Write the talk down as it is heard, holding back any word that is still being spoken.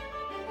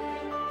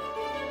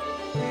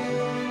The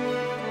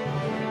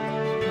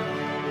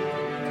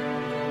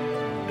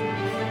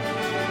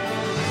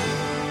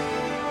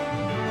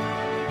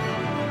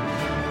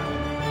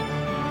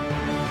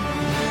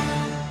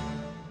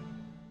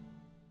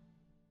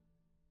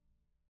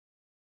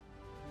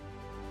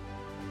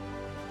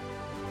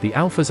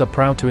Alphas are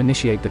proud to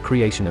initiate the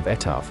creation of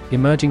ETAF,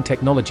 Emerging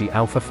Technology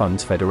Alpha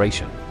Funds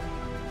Federation.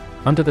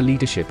 Under the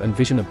leadership and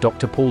vision of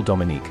Dr. Paul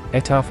Dominique,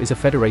 ETAF is a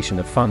federation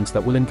of funds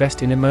that will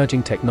invest in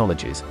emerging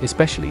technologies,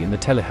 especially in the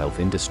telehealth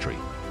industry.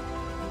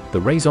 The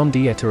raison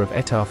d'etre of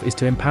ETAF is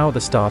to empower the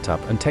startup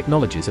and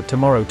technologies of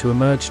tomorrow to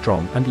emerge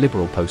strong and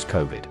liberal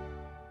post-COVID.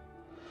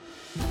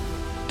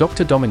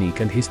 Dr.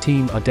 Dominique and his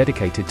team are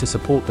dedicated to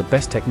support the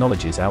best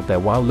technologies out there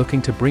while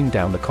looking to bring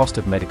down the cost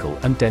of medical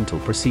and dental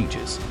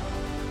procedures.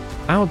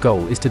 Our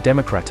goal is to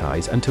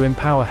democratize and to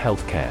empower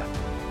healthcare.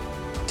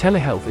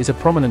 Telehealth is a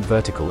prominent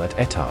vertical at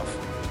ETAF.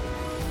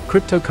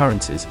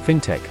 Cryptocurrencies,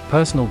 fintech,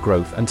 personal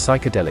growth and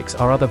psychedelics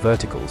are other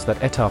verticals that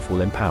ETAF will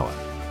empower.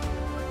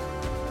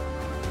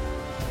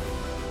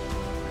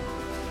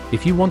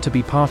 If you want to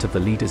be part of the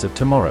leaders of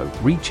tomorrow,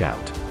 reach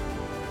out.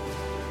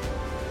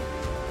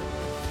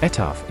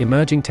 ETAF,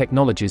 Emerging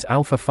Technologies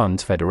Alpha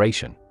Funds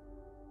Federation.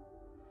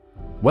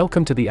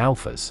 Welcome to the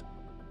Alphas.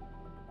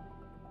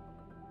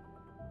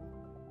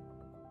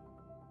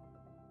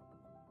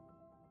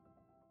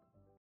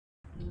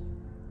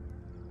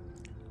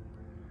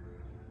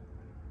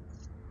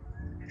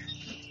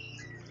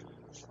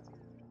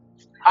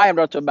 Hi, I'm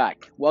Dr.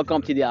 Back.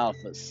 Welcome to the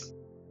Alphas.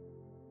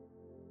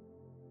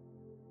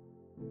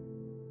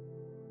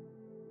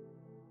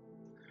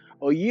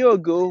 A year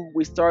ago,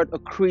 we started a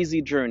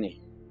crazy journey.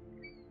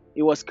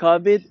 It was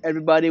COVID,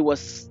 everybody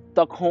was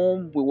stuck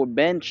home, we were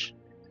benched,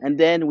 and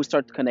then we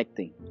started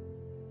connecting.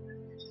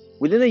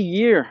 Within a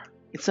year,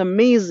 it's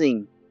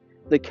amazing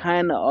the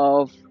kind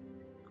of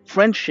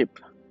friendship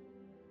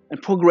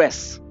and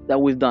progress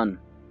that we've done.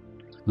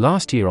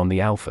 Last year on the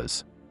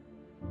Alphas,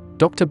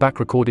 Dr. Back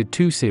recorded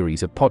 2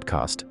 series of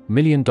podcast, $1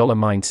 Million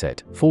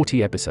Mindset,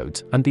 40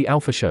 episodes, and The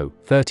AlphaShow,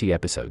 30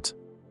 episodes.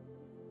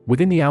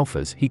 Within the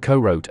Alphas, he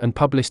co-wrote and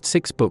published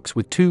 6 books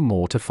with 2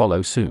 more to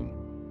follow soon.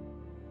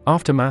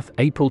 Aftermath,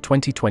 April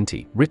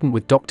 2020, written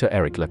with Dr.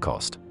 Eric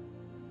Lacoste.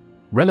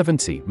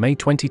 Relevancy, May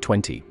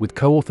 2020, with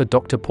co-author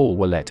Dr. Paul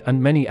Willett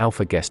and many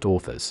Alpha guest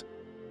authors.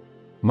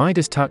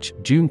 Midas Touch,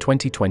 June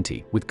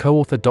 2020, with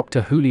co-author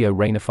Dr. Julio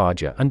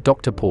Reynafaja and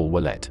Dr. Paul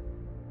Willett.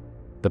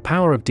 The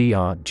Power of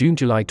DR,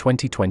 June-July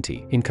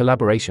 2020, in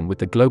collaboration with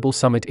the Global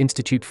Summit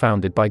Institute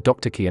founded by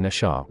Dr. Kiana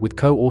Shah, with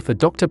co-author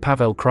Dr.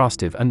 Pavel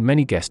Krastev and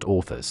many guest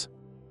authors.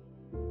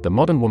 The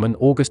Modern Woman,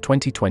 August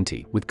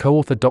 2020, with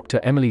co-author Dr.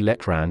 Emily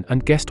Letran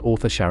and guest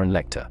author Sharon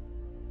Lecter.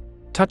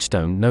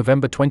 Touchstone,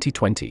 November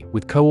 2020,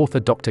 with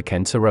co-author Dr.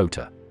 Ken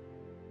Sirota.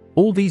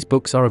 All these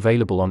books are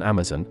available on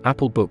Amazon,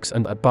 Apple Books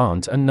and at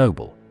Barnes &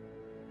 Noble.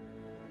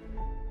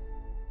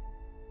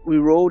 We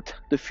wrote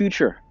the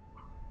future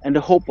and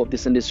the hope of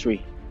this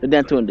industry, the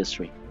dental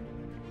industry.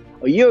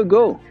 A year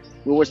ago,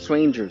 we were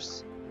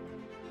strangers.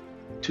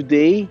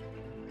 Today,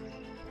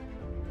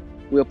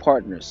 we are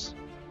partners.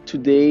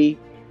 Today,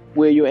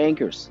 we're your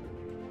anchors.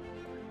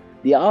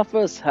 The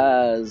Alphas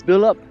has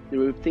built up the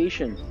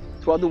reputation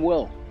throughout the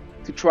world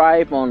to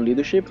thrive on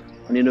leadership,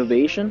 on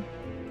innovation,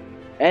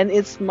 and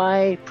it's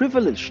my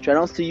privilege to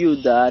announce to you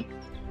that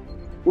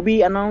we'll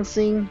be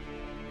announcing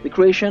the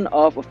creation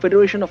of a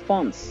federation of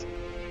funds.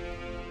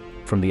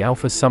 From the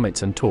Alpha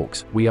Summits and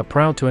Talks, we are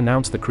proud to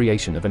announce the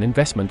creation of an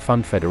investment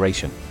fund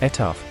federation,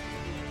 ETAF.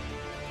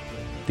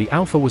 The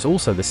Alpha was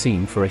also the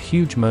scene for a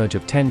huge merge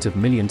of tens of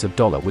millions of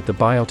dollars with the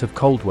buyout of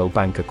Coldwell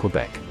Banker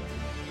Quebec.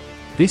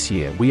 This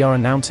year we are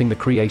announcing the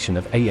creation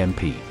of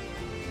AMP,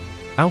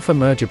 Alpha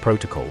Merger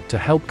Protocol, to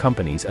help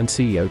companies and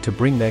CEO to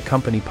bring their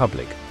company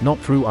public, not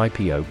through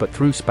IPO but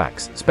through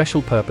SPACs,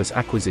 Special Purpose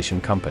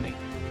Acquisition Company.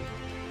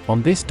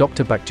 On this,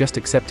 Dr. Back just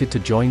accepted to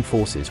join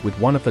forces with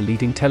one of the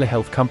leading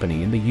telehealth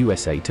company in the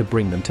USA to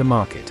bring them to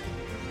market.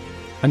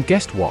 And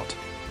guess what?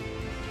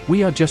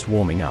 We are just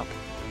warming up.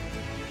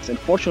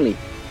 Unfortunately,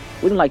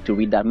 we don't like to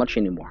read that much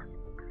anymore.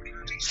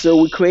 So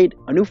we create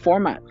a new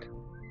format,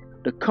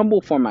 the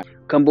combo format.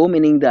 Combo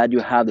meaning that you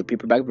have the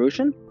paperback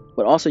version,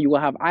 but also you will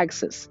have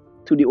access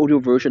to the audio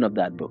version of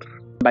that book.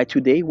 By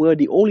today, we're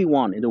the only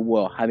one in the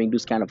world having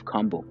this kind of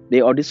combo.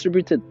 They are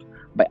distributed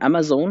by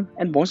Amazon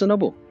and Barnes &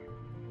 Noble.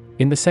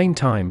 In the same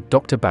time,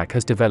 Dr. Back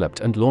has developed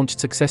and launched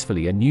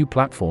successfully a new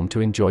platform to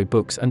enjoy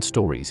books and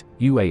stories,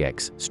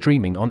 UAX,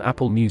 streaming on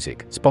Apple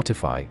Music,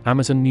 Spotify,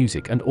 Amazon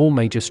Music and all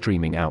major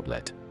streaming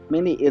outlets.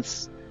 Mainly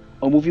it's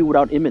a movie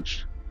without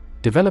image.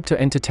 Developed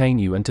to entertain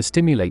you and to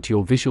stimulate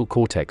your visual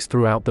cortex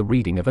throughout the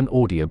reading of an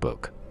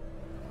audiobook.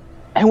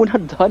 And we're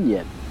not done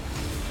yet.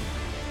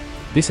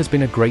 This has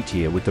been a great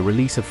year with the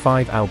release of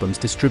 5 albums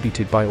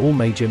distributed by all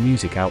major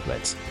music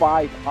outlets.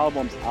 5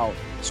 albums out.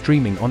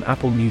 Streaming on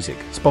Apple Music,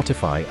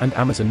 Spotify and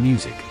Amazon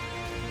Music.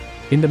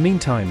 In the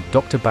meantime,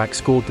 Dr. Back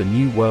scored the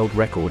new world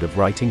record of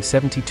writing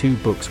 72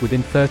 books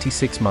within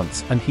 36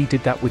 months, and he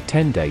did that with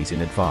 10 days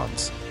in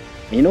advance.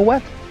 And you know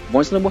what?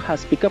 Barnes & Noble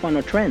has picked up on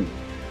a trend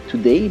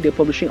Today, they're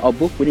publishing our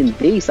book within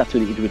days after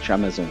it reached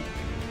Amazon.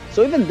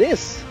 So even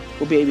this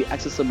will be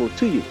accessible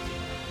to you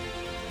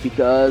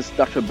because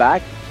Dr.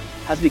 Back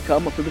has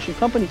become a publishing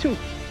company too.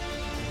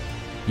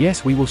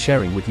 Yes, we will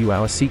sharing with you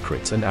our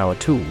secrets and our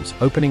tools,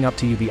 opening up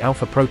to you the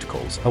Alpha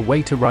protocols, a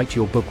way to write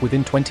your book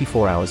within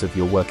 24 hours of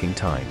your working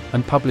time,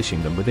 and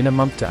publishing them within a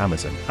month to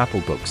Amazon,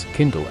 Apple Books,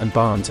 Kindle and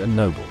Barnes &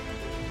 Noble.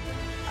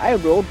 I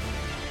wrote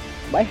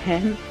by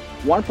hand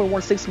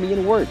 1.16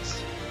 million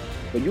words,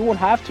 but you won't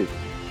have to.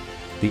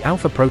 The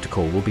Alpha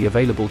protocol will be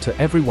available to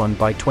everyone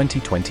by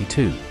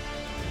 2022.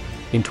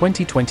 In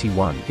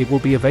 2021, it will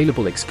be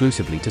available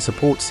exclusively to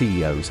support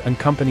CEOs and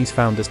companies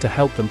founders to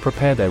help them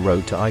prepare their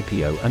road to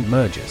IPO and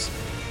mergers.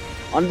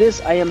 On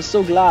this, I am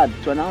so glad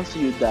to announce to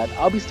you that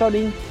I'll be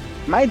starting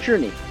my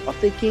journey of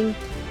taking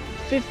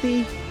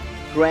 50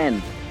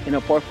 grand in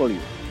a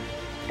portfolio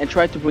and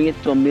try to bring it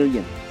to 1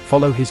 million.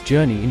 Follow his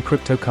journey in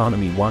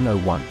Cryptoconomy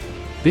 101.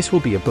 This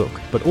will be a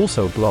book, but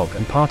also a blog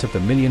and part of the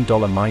 $1 Million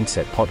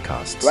Mindset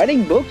podcasts.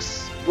 Writing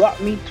books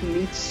brought me to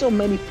meet so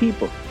many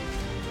people.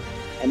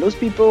 And those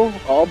people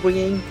are all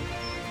bringing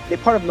their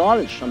part of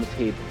knowledge on the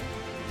table.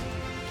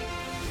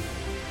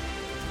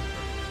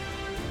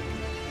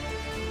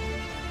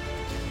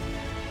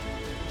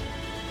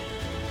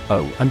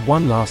 Oh, and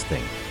one last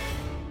thing.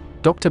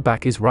 Dr.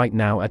 Back is right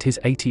now at his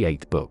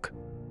 88th book.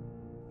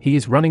 He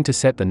is running to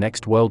set the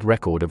next world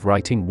record of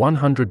writing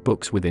 100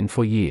 books within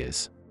 4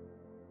 years.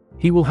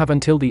 He will have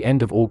until the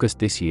end of August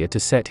this year to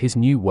set his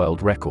new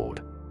world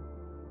record.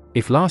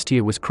 If last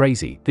year was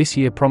crazy, this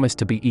year promised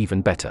to be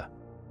even better.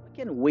 I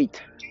can't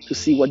wait to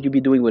see what you'll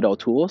be doing with our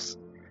tools.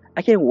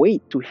 I can't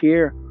wait to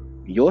hear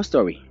your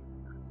story,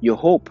 your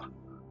hope,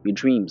 your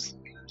dreams.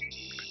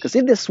 Because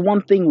if there's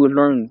one thing we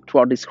learned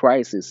throughout this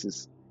crisis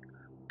is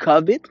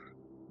COVID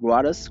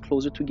brought us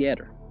closer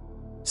together.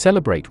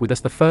 Celebrate with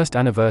us the first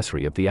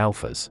anniversary of the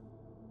Alphas.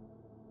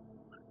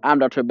 I'm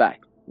Dr.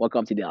 Back.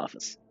 Welcome to the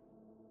Alphas.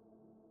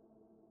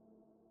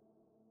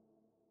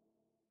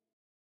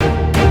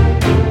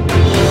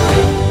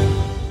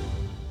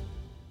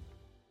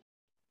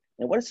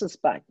 And what is a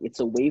SPAC? It's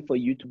a way for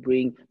you to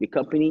bring your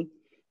company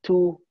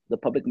to the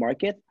public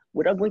market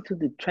without going to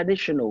the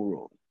traditional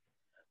route.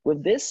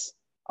 With this,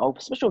 our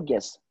special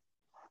guest,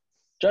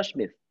 Jos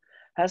Schmitt,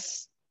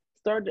 has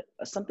started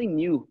something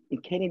new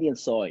in Canadian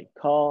soil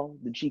called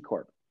the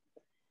G-Corp.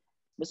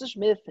 Mr.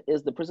 Schmitt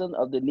is the president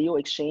of the NEO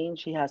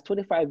Exchange. He has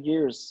 25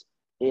 years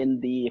in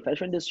the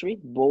financial industry,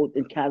 both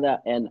in Canada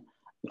and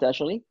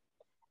internationally.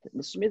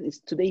 Mr. Schmitt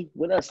is today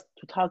with us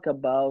to talk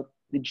about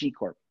the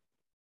G-Corp.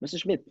 Mr.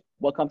 Schmitt,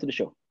 welcome to the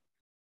show.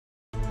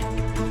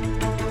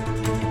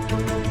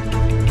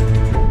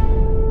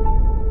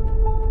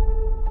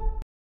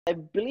 I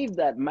believe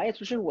that my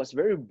introduction was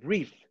very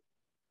brief.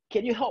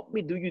 Can you help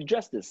me do you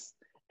justice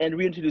and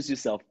reintroduce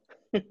yourself?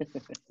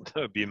 That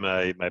would be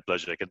my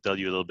pleasure. I can tell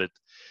you a little bit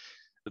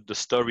the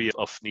story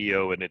of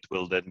NEO, and it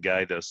will then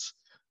guide us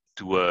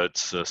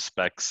towards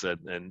SPACs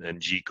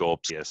and G-Corps.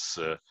 Yes,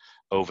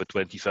 over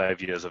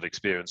 25 years of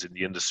experience in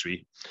the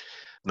industry.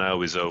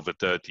 Now is over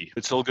 30.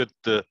 It's all good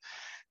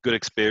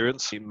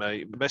experience.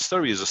 My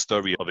story is a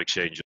story of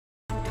exchanges.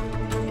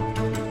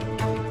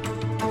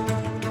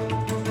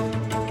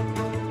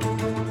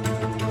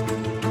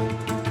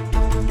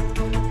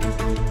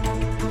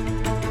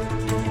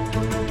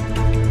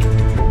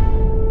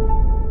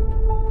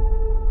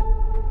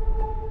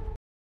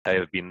 I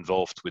have been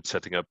involved with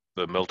setting up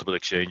multiple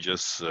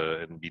exchanges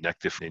and been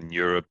active in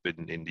Europe,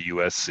 in the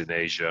US, in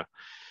Asia,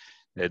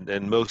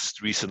 and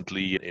most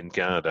recently in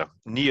Canada.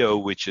 NEO,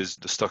 which is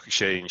the stock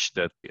exchange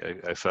that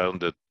I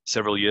founded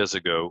several years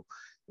ago,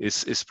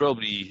 is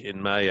probably,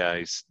 in my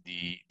eyes,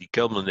 the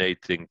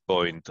culminating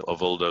point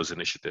of all those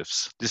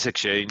initiatives. This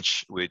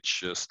exchange,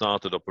 which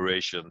started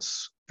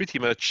operations pretty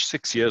much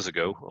 6 years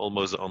ago,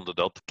 almost on the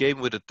dot, came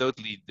with a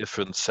totally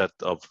different set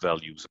of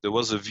values. There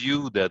was a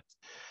view that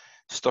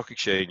stock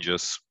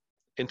exchanges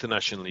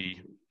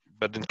internationally,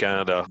 but in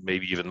Canada,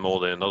 maybe even more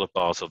than in other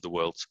parts of the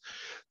world,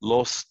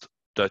 lost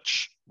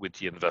touch with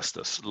the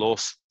investors,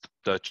 lost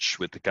touch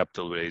with the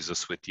capital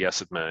raisers, with the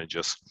asset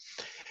managers,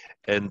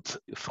 and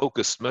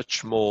focused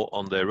much more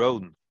on their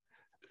own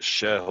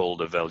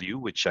shareholder value,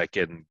 which I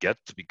can get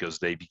because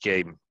they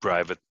became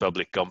private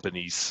public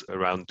companies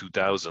around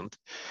 2000,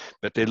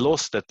 but they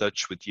lost that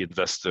touch with the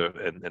investor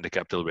and the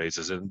capital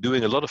raisers, and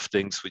doing a lot of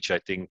things which I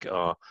think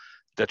are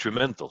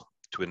detrimental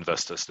to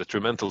investors,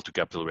 detrimental to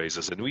capital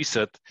raisers. And we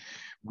said,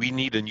 we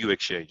need a new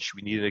exchange.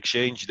 We need an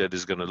exchange that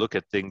is going to look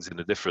at things in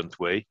a different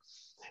way.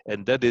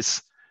 And that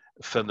is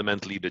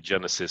fundamentally the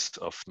genesis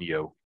of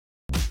NEO.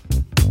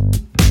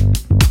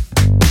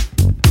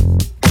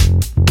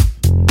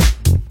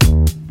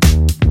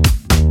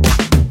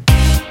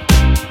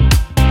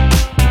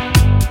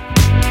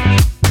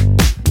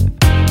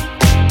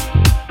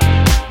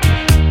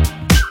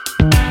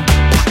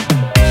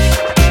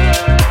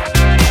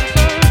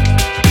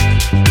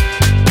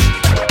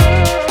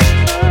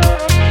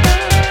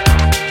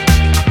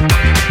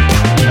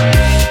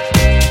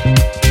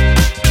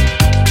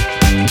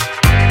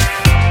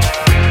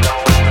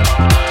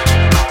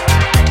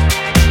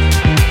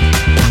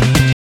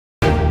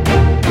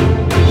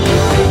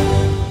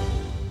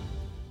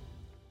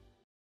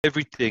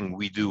 Everything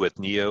we do at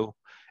NEO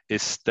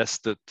is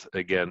tested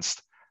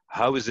against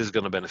how is this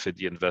going to benefit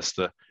the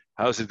investor,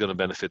 how is it going to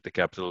benefit the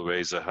capital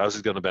raiser, how is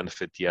it going to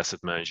benefit the asset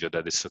manager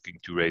that is looking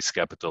to raise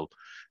capital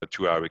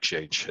through our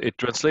exchange. It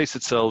translates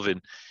itself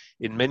in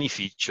many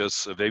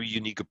features, a very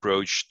unique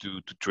approach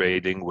to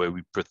trading where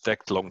we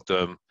protect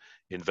long-term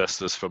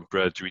investors from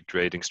predatory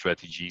trading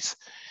strategies.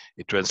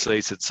 It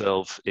translates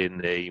itself in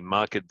a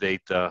market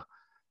data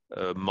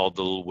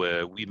model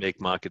where we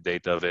make market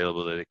data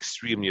available at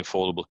extremely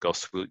affordable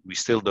cost. We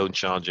still don't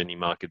charge any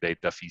market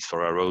data fees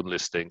for our own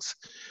listings.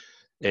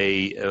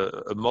 A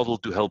model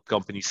to help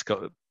companies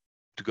to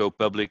go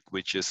public,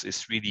 which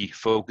is really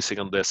focusing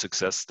on their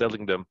success,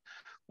 telling them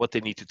what they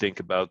need to think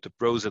about, the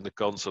pros and the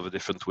cons of the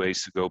different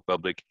ways to go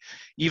public,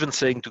 even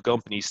saying to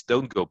companies,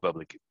 don't go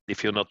public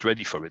if you're not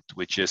ready for it,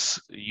 which is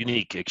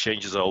unique.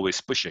 Exchanges are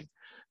always pushing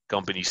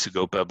companies to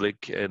go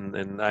public, and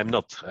I'm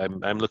not.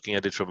 I'm looking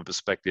at it from a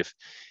perspective,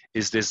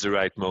 is this the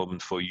right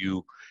moment for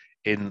you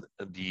in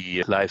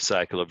the life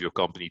cycle of your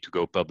company to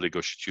go public,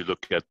 or should you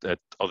look at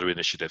other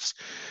initiatives?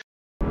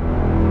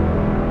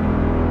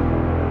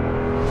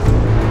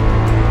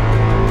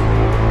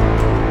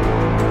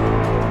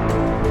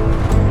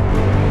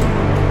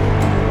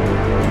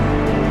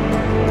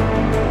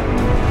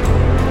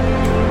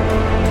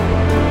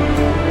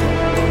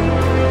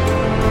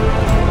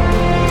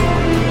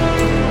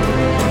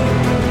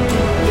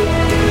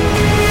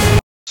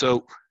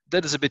 So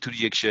that is a bit to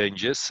the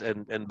exchanges,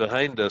 and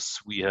behind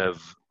us we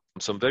have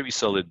some very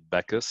solid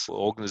backers,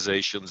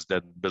 organizations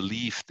that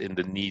believed in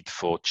the need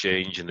for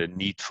change and the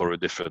need for a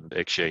different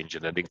exchange,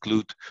 and that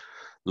include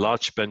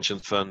large pension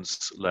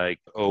funds like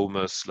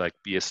OMAS, like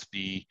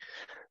PSP,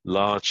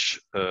 large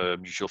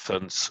mutual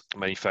funds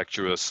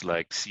manufacturers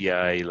like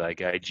CI, like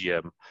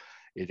IGM.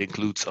 It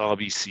includes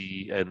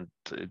RBC and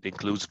it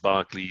includes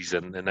Barclays,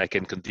 and I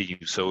can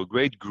continue. So a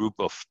great group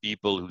of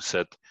people who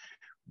said,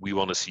 we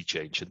want to see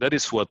change. And that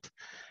is what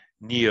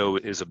NEO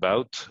is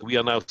about. We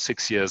are now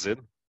 6 years in,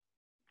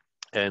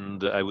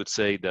 and I would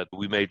say that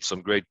we made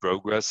some great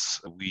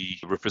progress. We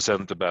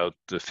represent about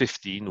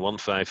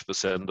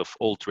 15% of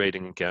all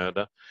trading in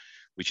Canada,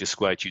 which is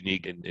quite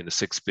unique in a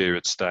 6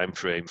 periods time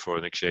frame for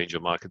an exchange or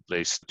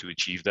marketplace to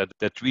achieve that.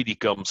 That really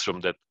comes from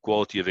that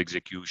quality of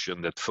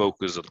execution, that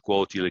focus on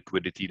quality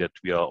liquidity that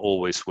we are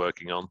always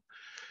working on.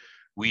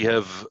 We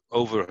have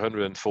over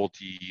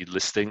 140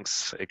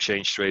 listings,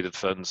 exchange-traded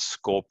funds,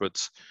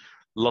 corporates,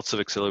 lots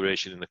of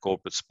acceleration in the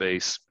corporate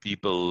space.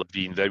 People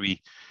being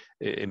very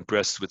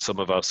impressed with some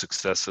of our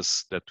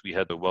successes. That we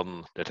had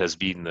one that has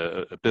been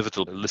a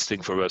pivotal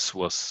listing for us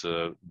was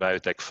a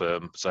biotech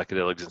firm,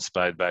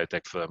 psychedelics-inspired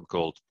biotech firm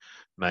called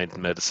Mind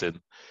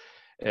Medicine.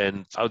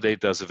 And our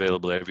data is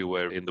available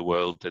everywhere in the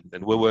world,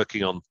 and we're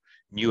working on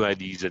new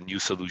ideas and new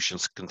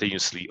solutions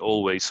continuously,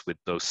 always with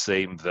those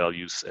same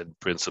values and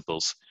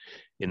principles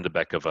in the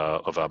back of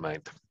our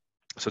mind.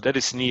 So that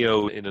is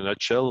NEO in a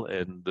nutshell,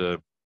 and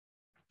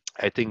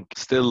I think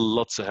still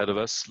lots ahead of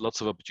us, lots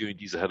of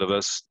opportunities ahead of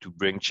us to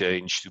bring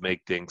change, to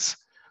make things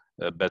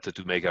better,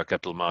 to make our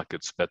capital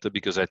markets better,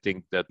 because I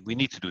think that we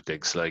need to do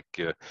things like,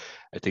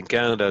 I think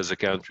Canada is a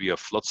country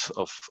of lots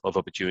of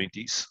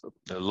opportunities,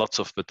 lots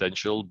of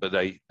potential, but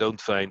I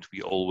don't find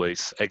we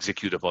always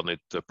execute upon it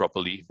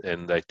properly.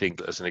 And I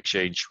think as an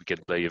exchange, we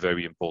can play a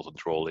very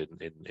important role in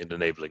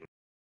enabling.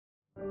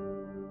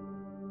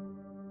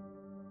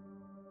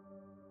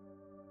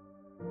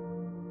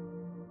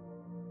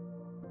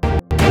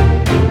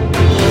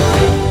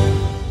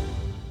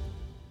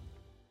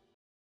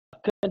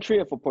 Country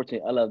of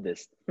opportunity. I love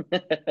this.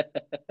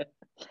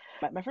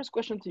 My first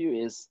question to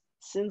you is,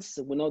 since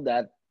we know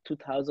that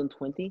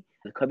 2020,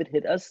 the COVID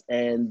hit us,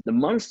 and the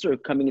monster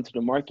coming into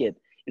the market,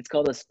 it's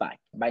called a SPAC.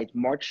 By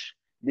March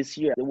this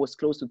year, it was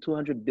close to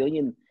 200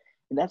 billion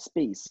in that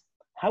space.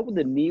 How would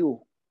the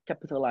NEO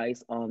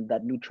capitalize on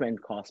that new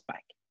trend called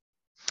SPAC?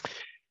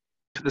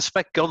 The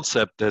SPAC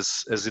concept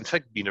has in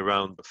fact been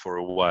around for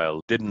a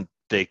while. Didn't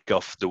take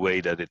off the way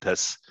that it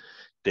has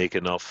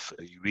taken off.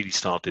 You really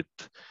started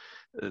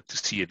to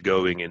see it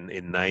going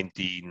in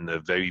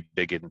 19, very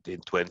big in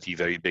 20,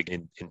 very big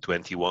in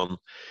 21.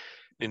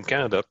 In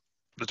Canada,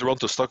 the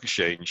Toronto Stock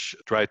Exchange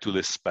tried to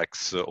list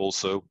SPACs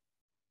also.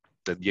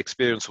 The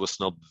experience was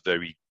not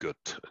very good.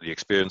 The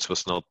experience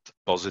was not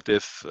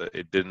positive.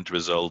 It didn't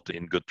result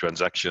in good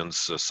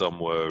transactions. Some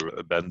were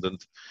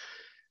abandoned.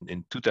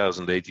 In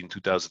 2018,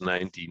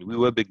 2019, we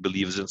were big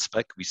believers in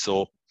SPAC. We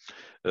saw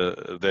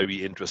a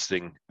very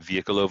interesting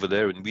vehicle over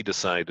there, and we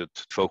decided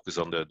to focus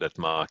on that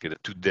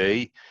market.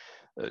 Today,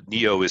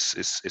 NEO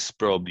is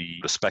probably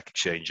the SPAC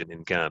exchange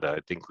in Canada. I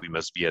think we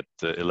must be at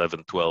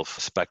 11, 12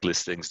 SPAC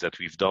listings that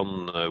we've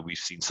done. We've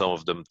seen some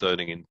of them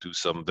turning into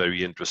some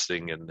very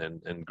interesting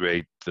and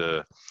great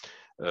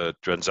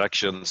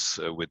transactions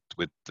with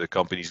the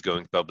companies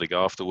going public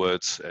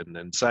afterwards,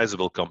 and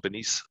sizable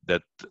companies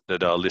that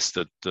are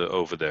listed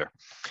over there.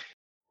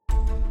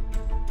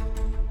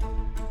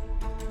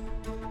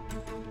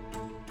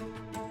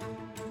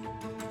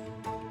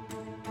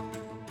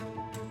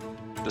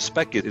 The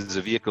SPAC is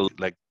a vehicle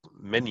like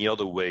many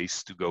other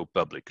ways to go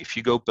public. If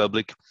you go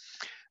public,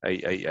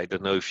 I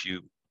don't know if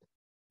you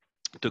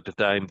took the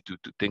time to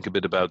think a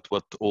bit about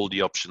what all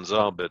the options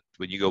are, but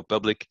when you go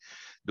public,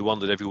 the one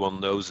that everyone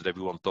knows, that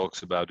everyone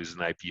talks about, is an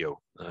IPO.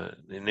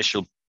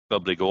 Initial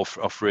public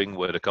offering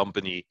where the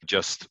company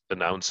just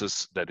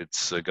announces that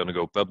it's going to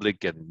go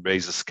public and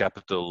raises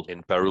capital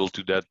in parallel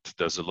to that,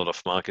 does a lot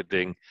of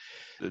marketing.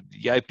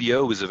 The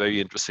IPO is a very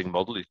interesting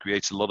model. It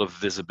creates a lot of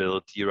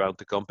visibility around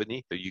the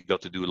company. You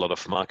got to do a lot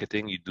of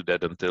marketing. You do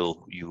that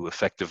until you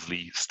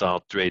effectively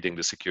start trading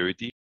the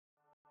security.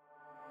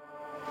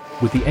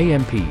 With the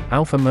AMP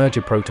Alpha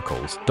Merger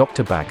Protocols,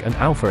 Dr. Back and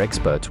Alpha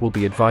experts will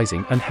be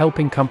advising and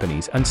helping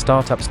companies and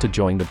startups to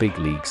join the big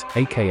leagues,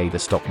 aka the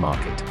stock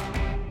market.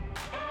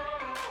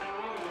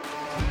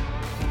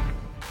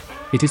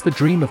 It is the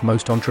dream of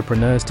most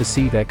entrepreneurs to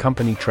see their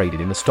company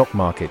traded in the stock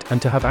market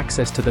and to have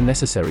access to the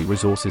necessary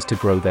resources to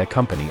grow their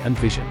company and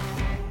vision.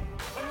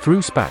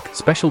 Through SPAC,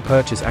 special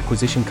purchase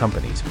acquisition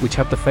companies, which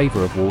have the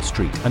favor of Wall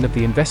Street and of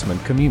the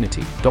investment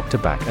community, Dr.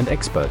 Back and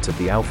experts of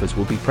the Alphas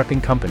will be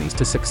prepping companies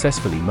to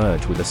successfully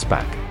merge with a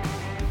SPAC.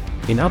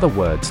 In other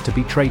words, to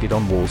be traded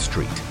on Wall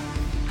Street.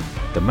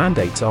 The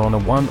mandates are on a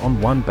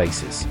one-on-one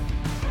basis.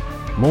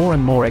 More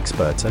and more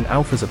experts and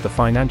Alphas of the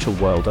financial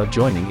world are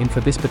joining in for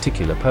this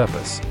particular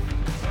purpose.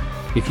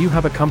 If you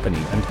have a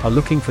company and are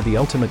looking for the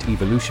ultimate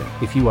evolution,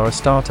 if you are a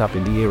startup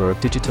in the era of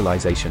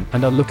digitalization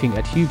and are looking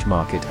at huge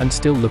market and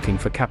still looking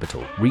for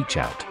capital, reach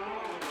out.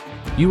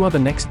 You are the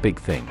next big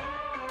thing.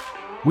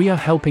 We are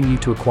helping you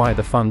to acquire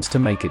the funds to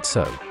make it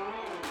so.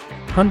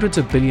 Hundreds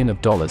of billions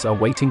of dollars are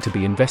waiting to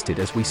be invested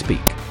as we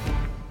speak.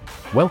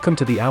 Welcome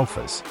to the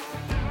Alphas.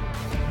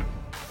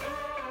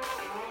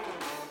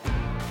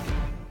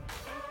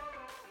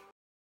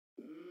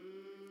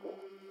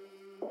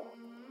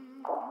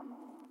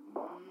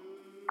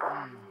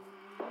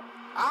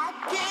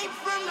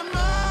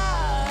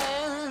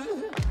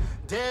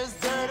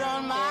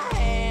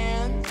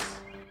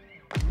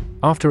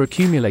 After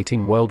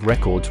accumulating world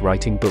records,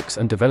 writing books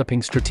and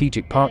developing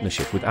strategic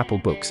partnership with Apple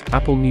Books,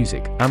 Apple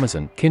Music,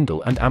 Amazon,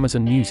 Kindle and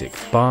Amazon Music,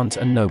 Barnes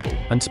 & Noble,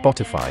 and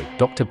Spotify,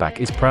 Dr.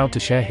 Back is proud to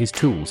share his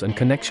tools and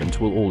connections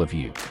with all of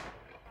you.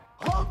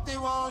 Hope they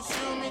won't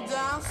shoot me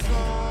down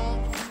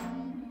soon.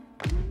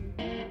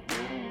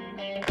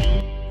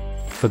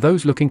 For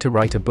those looking to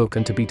write a book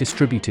and to be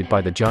distributed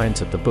by the giants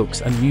of the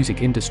books and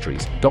music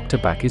industries, Dr.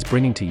 Back is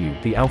bringing to you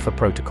the Alpha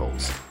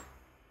Protocols.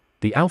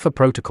 The Alpha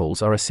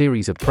Protocols are a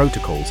series of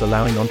protocols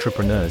allowing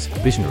entrepreneurs,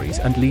 visionaries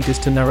and leaders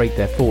to narrate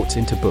their thoughts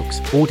into books,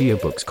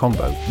 audiobooks,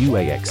 combo,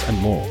 UAX and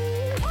more.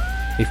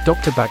 If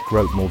Dr. Back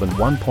wrote more than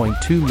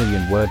 1.2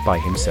 million words by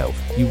himself,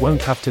 you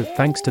won't have to,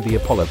 thanks to the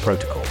Apollo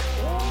Protocol.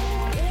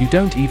 You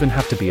don't even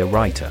have to be a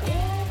writer.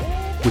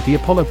 With the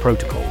Apollo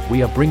Protocol,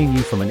 we are bringing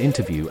you from an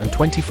interview and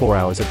 24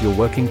 hours of your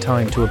working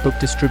time to a book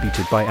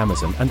distributed by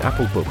Amazon and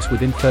Apple Books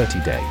within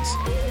 30 days.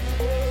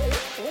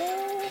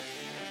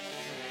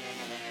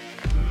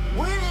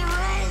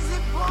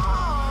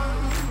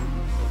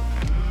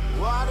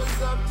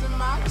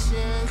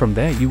 From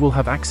there you will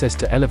have access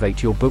to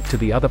elevate your book to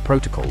the other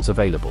protocols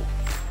available.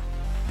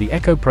 The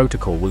Echo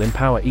Protocol will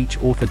empower each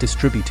author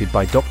distributed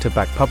by Dr.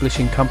 Back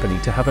Publishing Company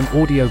to have an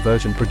audio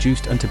version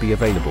produced and to be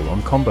available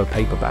on combo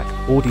paperback,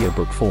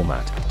 audiobook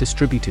format,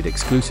 distributed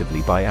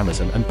exclusively by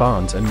Amazon and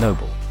Barnes &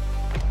 Noble.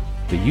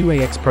 The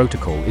UAX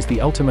protocol is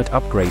the ultimate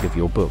upgrade of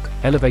your book,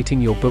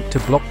 elevating your book to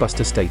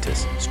blockbuster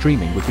status,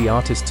 streaming with the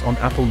artists on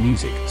Apple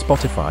Music,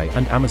 Spotify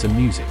and Amazon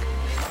Music.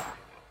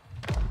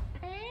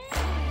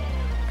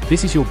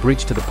 This is your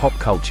bridge to the pop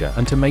culture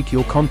and to make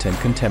your content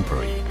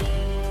contemporary.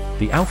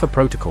 The Alpha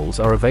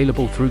Protocols are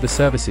available through the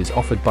services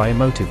offered by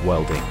Emotive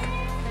World Inc.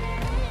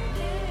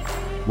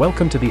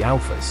 Welcome to the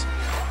Alphas.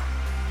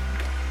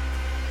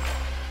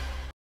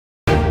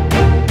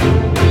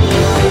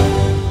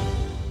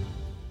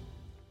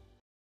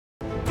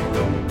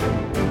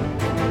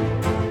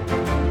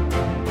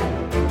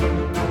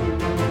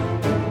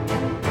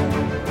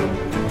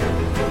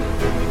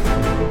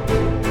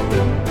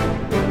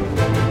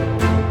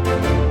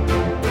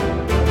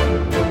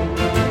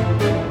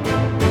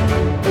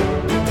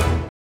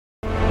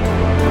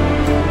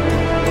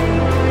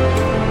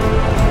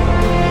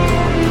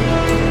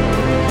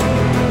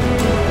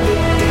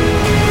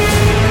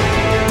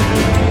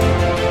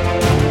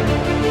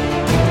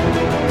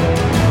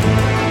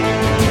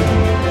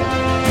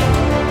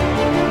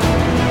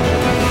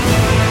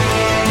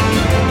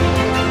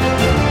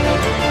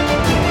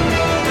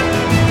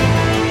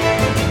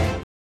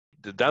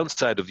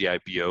 Downside of the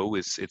IPO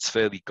is it's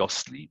fairly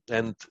costly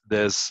and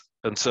there's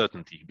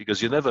uncertainty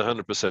because you're never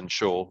 100%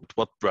 sure at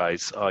what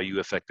price are you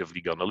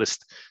effectively going to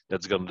list.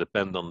 That's going to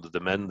depend on the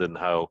demand and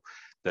how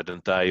that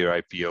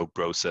entire IPO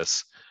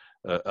process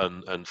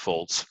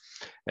unfolds.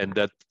 And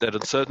that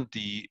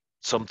uncertainty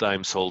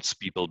sometimes holds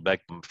people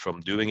back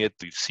from doing it.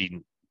 We've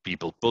seen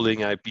people pulling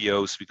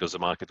IPOs because the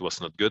market was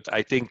not good.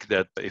 I think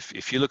that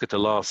if you look at the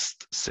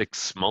last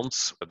 6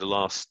 months, or the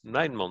last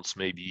 9 months,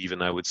 maybe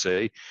even I would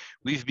say,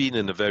 we've been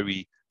in a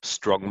very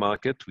strong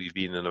market. We've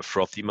been in a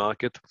frothy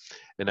market.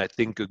 And I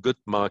think a good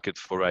market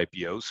for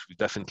IPOs. We've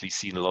definitely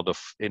seen a lot of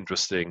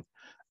interesting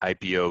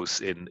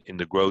IPOs in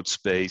the growth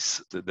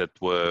space that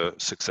were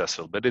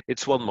successful. But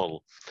it's one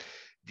model.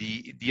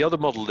 The other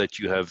model that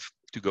you have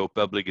to go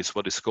public is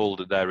what is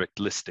called a direct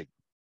listing.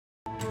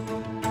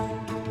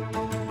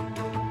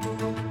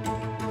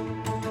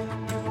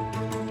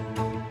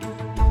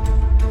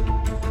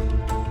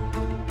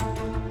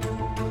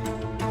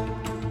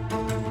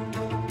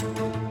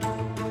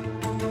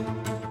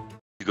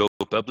 You go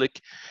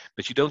public,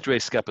 but you don't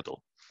raise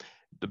capital.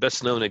 The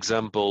best known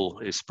example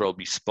is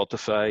probably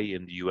Spotify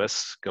in the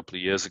US a couple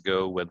of years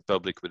ago, went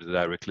public with a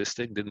direct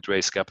listing, didn't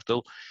raise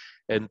capital.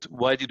 And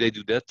why do they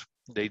do that?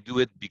 They do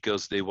it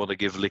because they want to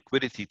give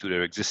liquidity to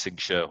their existing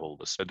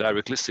shareholders. A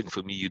direct listing,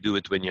 for me, you do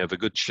it when you have a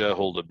good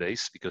shareholder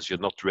base because you're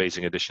not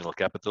raising additional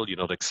capital, you're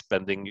not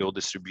expanding your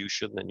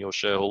distribution and your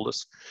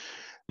shareholders.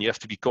 You have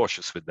to be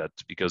cautious with that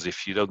because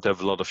if you don't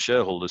have a lot of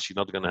shareholders, you're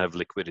not going to have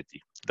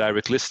liquidity.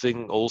 Direct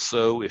listing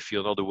also, if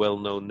you're not a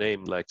well-known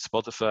name like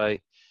Spotify,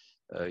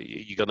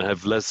 you're going to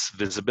have less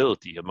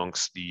visibility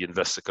amongst the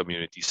investor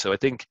community. So I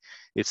think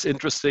it's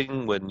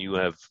interesting when you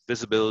have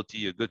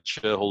visibility, a good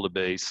shareholder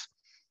base,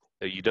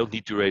 you don't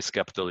need to raise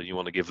capital and you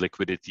want to give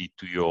liquidity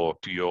to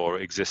your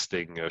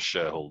existing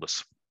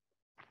shareholders.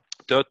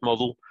 Third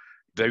model,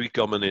 very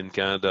common in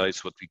Canada,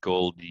 is what we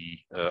call the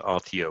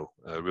RTO,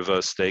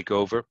 reverse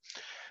takeover.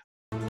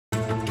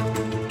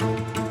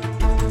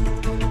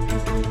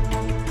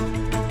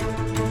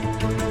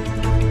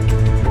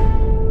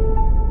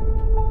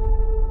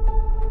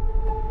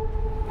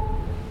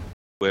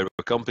 Where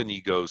a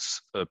company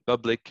goes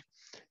public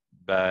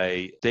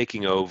by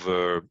taking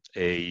over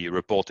a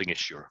reporting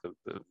issuer,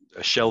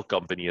 a shell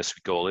company, as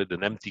we call it,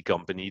 an empty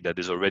company that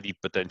is already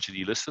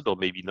potentially listed or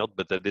maybe not,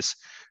 but that is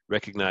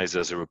recognized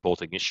as a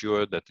reporting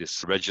issuer, that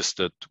is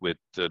registered with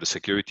the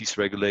securities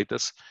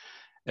regulators.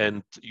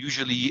 And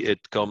usually it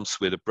comes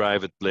with a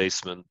private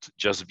placement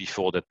just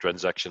before that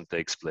transaction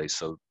takes place.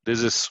 So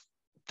this is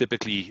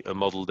typically a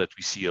model that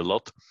we see a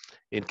lot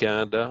in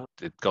Canada.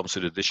 It comes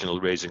with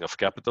additional raising of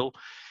capital.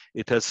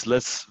 It has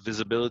less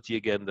visibility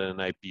again than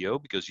an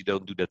IPO because you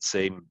don't do that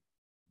same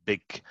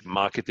big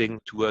marketing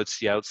towards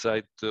the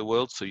outside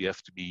world. So you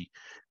have to be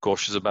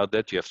cautious about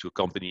that. You have to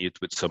accompany it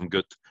with some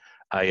good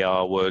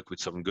IR work, with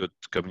some good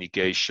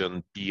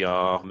communication,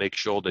 PR, make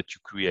sure that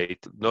you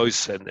create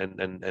noise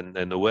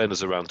and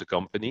awareness around the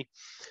company.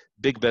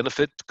 Big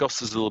benefit,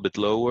 cost is a little bit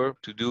lower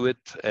to do it.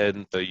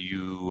 And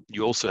you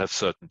also have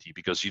certainty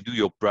because you do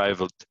your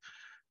private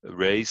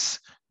raise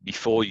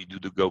before you do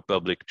the go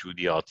public through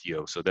the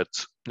RTO. So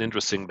that's an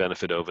interesting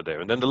benefit over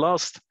there. And then the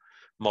last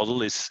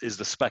model is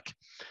the SPAC,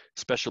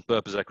 Special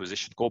Purpose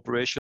Acquisition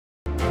Corporation.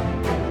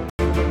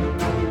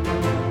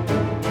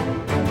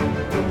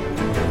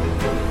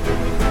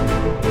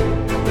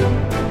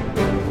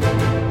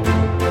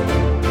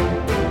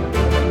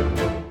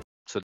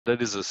 So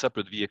that is a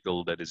separate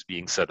vehicle that is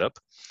being set up.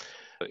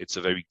 It's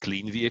a very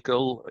clean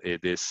vehicle.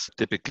 It is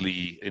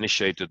typically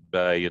initiated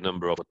by a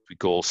number of what we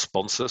call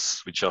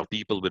sponsors, which are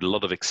people with a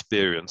lot of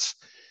experience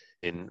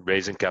in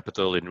raising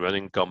capital, in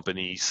running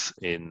companies,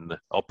 in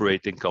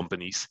operating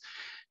companies.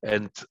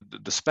 And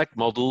the SPAC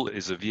model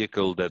is a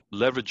vehicle that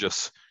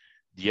leverages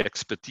the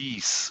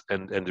expertise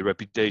and the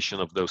reputation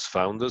of those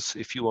founders,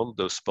 if you want,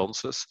 those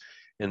sponsors,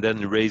 and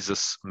then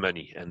raises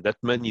money. And that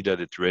money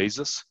that it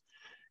raises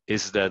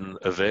is then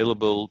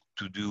available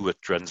to do a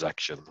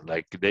transaction.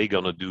 Like they're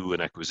going to do an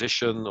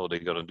acquisition or they're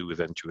going to do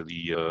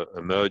eventually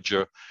a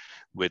merger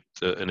with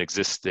an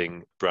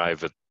existing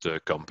private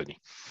company.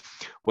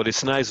 What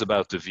is nice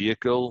about the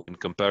vehicle in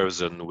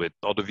comparison with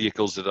other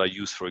vehicles that are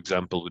used, for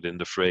example, within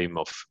the frame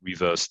of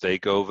reverse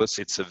takeovers,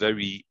 it's a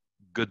very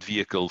good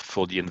vehicle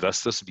for the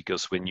investors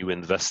because when you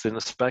invest in a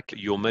SPAC,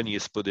 your money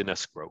is put in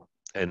escrow.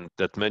 And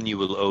that money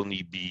will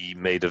only be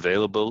made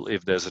available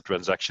if there's a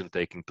transaction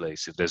taking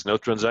place. If there's no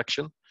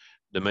transaction,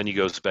 the money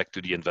goes back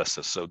to the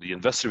investor. So the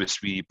investor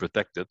is really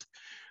protected,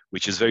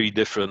 which is very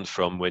different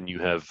from when you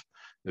have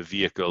a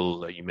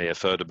vehicle you may have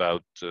heard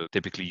about,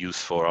 typically used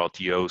for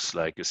RTOs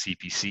like a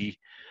CPC,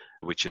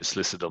 which is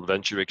listed on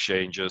venture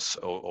exchanges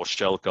or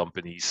shell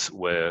companies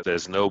where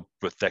there's no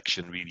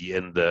protection really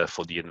in there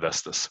for the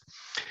investors.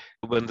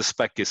 When the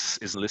SPAC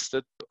is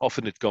listed,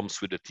 often it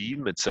comes with a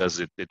team. It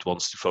says it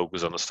wants to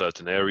focus on a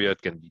certain area.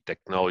 It can be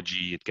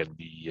technology, it can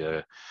be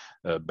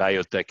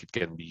biotech, it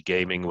can be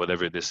gaming,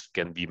 whatever it is, it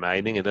can be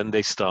mining. And then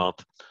they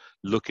start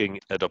looking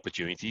at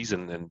opportunities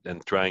and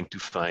trying to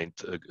find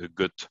a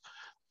good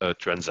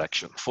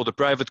transaction. For the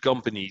private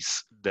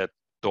companies that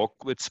talk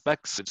with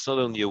SPACs, it's not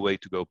only a way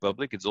to go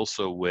public, it's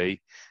also a way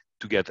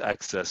to get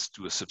access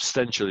to a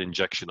substantial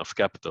injection of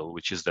capital,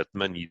 which is that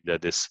money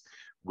that is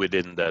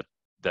within that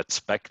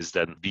SPAC is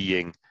then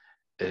being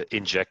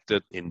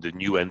injected in the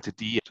new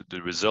entity.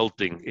 The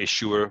resulting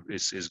issuer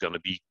is going to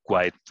be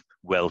quite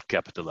well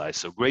capitalized.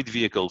 So great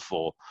vehicle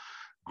for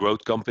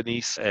growth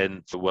companies.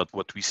 And what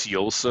we see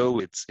also,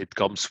 it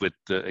comes with,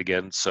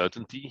 again,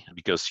 certainty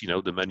because,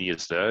 the money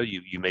is there.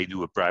 You may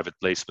do a private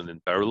placement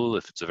in parallel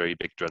if it's a very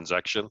big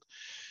transaction.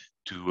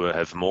 to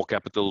have more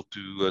capital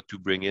to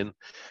bring in,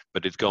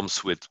 but it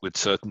comes with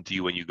certainty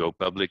when you go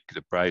public.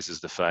 The price is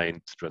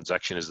defined, the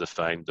transaction is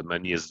defined, the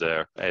money is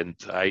there. And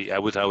I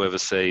would, however,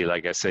 say,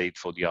 like I say it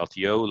for the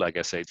RTO, like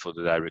I say it for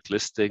the direct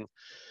listing,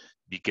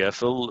 be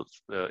careful.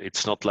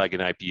 It's not like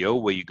an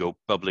IPO where you go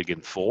public in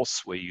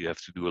force, where you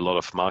have to do a lot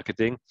of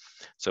marketing.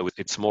 So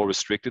it's more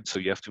restricted. So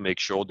you have to make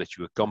sure that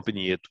you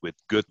accompany it with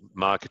good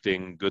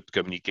marketing, good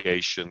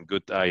communication,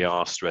 good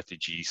IR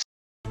strategies.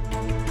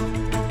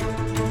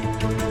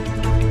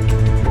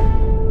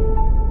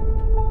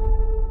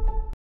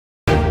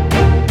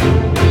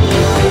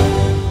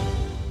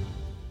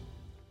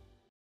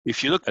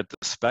 If you look at the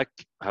SPAC,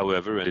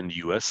 however, in the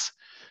US,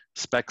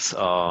 SPACs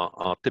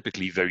are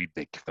typically very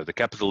big. The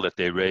capital that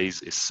they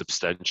raise is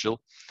substantial.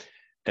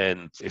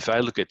 And if I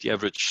look at the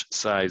average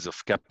size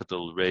of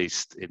capital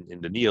raised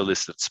in the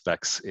neo-listed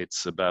SPACs,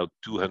 it's about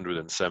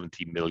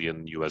 $270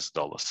 million US.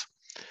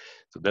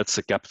 So that's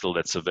the capital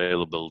that's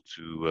available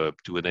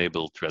to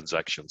enable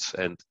transactions.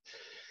 And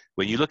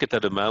when you look at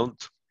that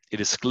amount, it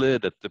is clear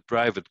that the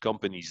private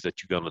companies that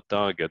you're going to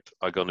target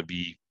are going to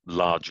be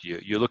large.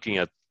 You're looking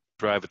at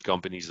private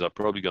companies that are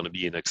probably going to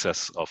be in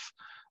excess of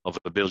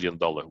 $1 billion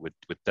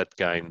with that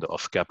kind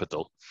of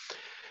capital.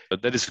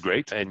 But that is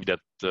great, and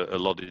that a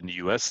lot in the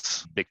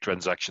US, big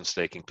transactions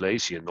taking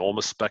place,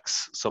 enormous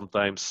SPACs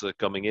sometimes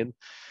coming in.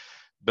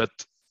 But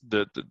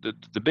the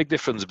big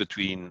difference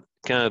between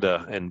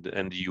Canada and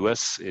the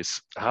US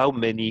is how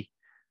many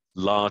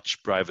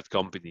large private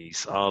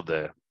companies are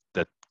there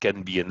that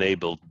can be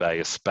enabled by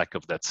a SPAC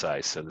of that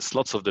size. And there's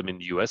lots of them in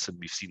the US, and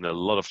we've seen a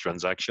lot of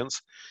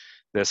transactions.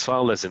 There's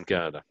far less in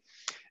Canada.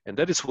 And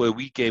that is where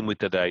we came with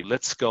that idea.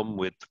 Let's come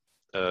with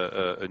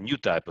a new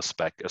type of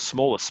SPAC, a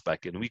smaller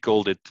SPAC, and we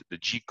called it the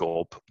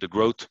G-Corp, the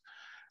Growth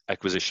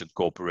Acquisition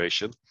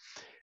Corporation.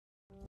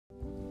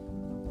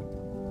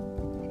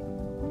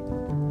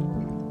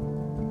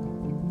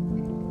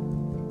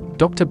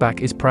 Dr.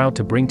 Back is proud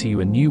to bring to you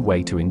a new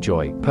way to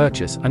enjoy,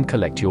 purchase, and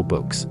collect your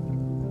books.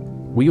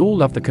 We all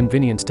love the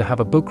convenience to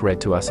have a book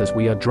read to us as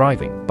we are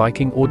driving,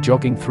 biking, or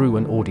jogging through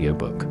an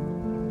audiobook.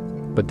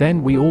 But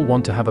then we all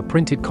want to have a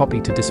printed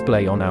copy to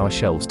display on our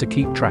shelves to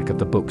keep track of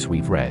the books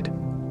we've read.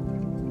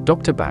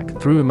 Dr.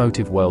 Back, through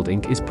Emotive World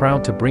Inc., is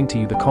proud to bring to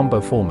you the combo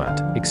format,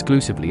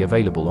 exclusively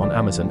available on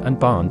Amazon and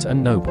Barnes &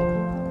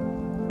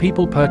 Noble.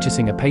 People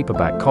purchasing a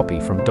paperback copy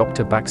from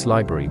Dr. Back's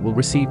library will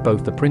receive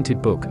both the printed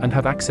book and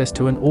have access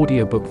to an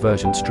audiobook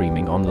version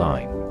streaming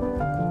online.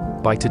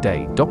 By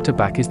today, Dr.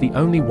 Back is the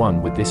only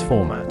one with this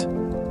format.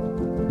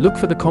 Look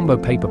for the combo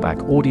paperback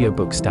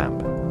audiobook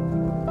stamp.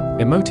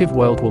 Emotive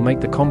World will make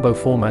the combo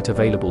format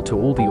available to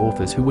all the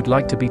authors who would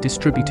like to be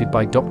distributed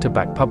by Dr.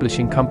 Back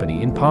Publishing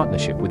Company in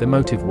partnership with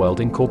Emotive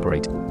World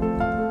Incorporated.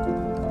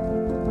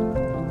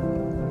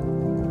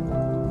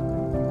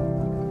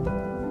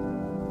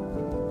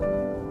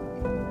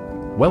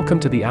 Welcome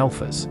to the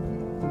Alphas.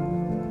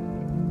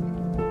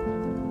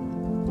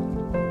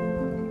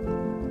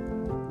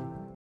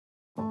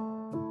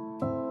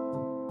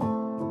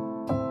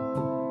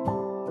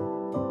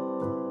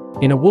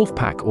 In a wolf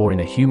pack or in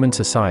a human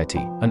society,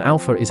 an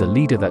alpha is a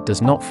leader that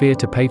does not fear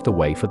to pave the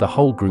way for the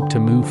whole group to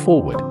move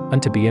forward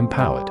and to be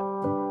empowered.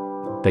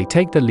 They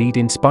take the lead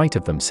in spite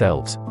of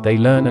themselves, they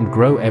learn and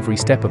grow every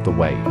step of the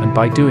way, and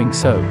by doing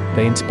so,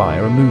 they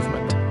inspire a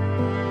movement.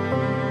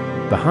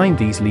 Behind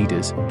these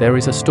leaders, there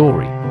is a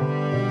story,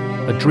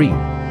 a dream,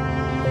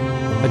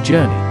 a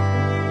journey.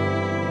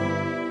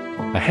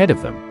 Ahead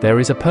of them, there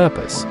is a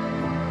purpose.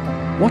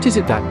 What is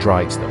it that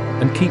drives them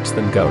and keeps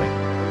them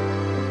going?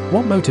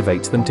 What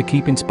motivates them to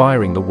keep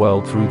inspiring the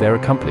world through their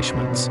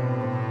accomplishments?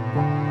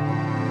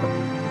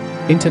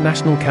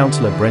 International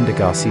counselor Brenda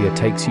Garcia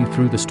takes you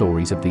through the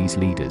stories of these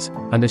leaders,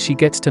 and as she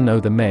gets to know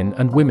the men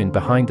and women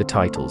behind the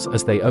titles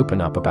as they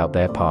open up about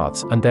their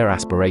paths and their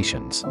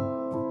aspirations.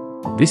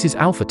 This is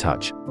Alpha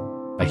Touch,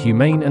 a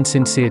humane and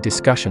sincere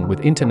discussion with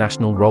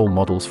international role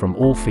models from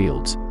all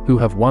fields, who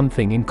have one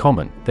thing in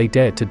common: they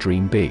dared to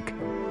dream big.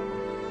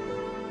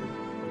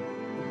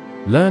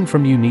 Learn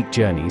from unique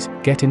journeys,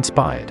 get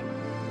inspired.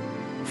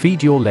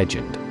 Feed your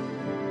legend.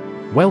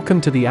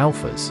 Welcome to the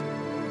Alphas.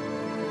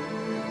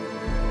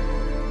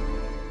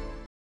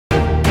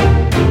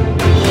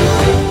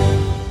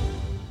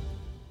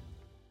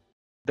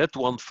 That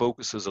one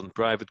focuses on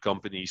private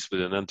companies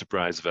with an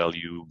enterprise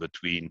value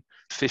between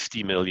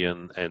 50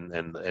 million and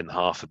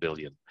 $500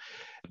 million.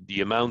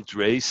 The amount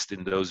raised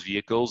in those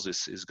vehicles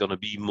is going to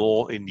be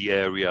more in the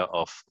area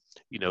of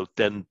 10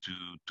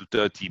 to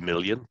 30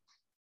 million.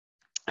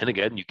 And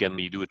again,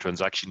 you do a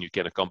transaction, you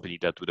can accompany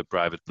that with a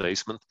private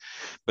placement.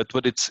 But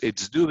what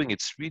it's doing,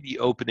 it's really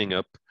opening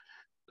up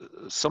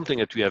something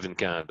that we have in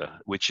Canada,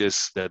 which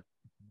is that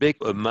big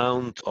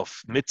amount of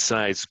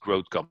mid-sized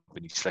growth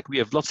companies. Like we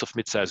have lots of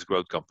mid-sized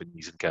growth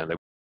companies in Canada.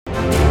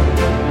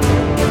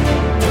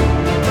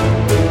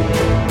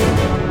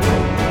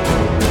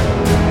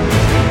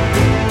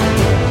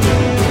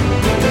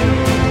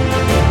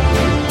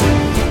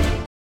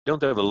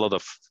 Don't have a lot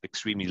of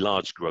extremely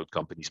large growth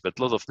companies, but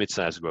a lot of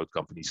mid-sized growth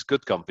companies,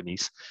 good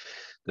companies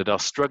that are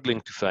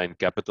struggling to find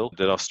capital,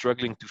 that are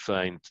struggling to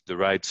find the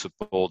right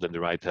support and the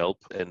right help,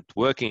 and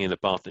working in a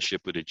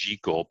partnership with a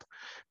G-Corp,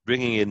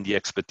 bringing in the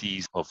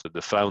expertise of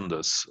the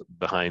founders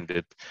behind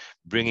it,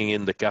 bringing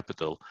in the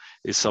capital,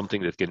 is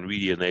something that can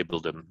really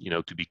enable them,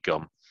 to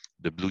become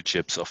the blue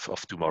chips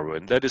of tomorrow.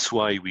 And that is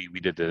why we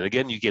did it. And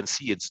again, you can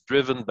see it's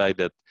driven by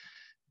that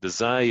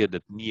desire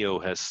that NEO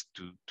has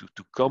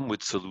to come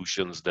with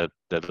solutions that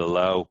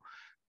allow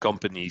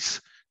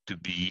companies to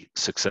be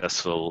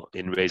successful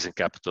in raising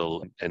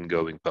capital and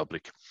going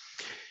public.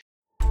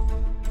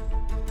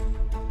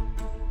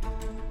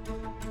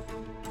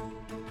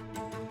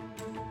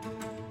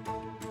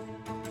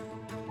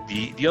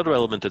 The other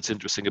element that's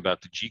interesting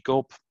about the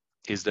G-Corp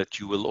is that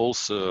you will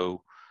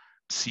also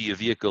see a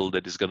vehicle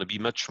that is going to be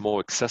much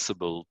more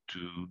accessible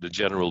to the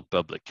general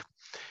public.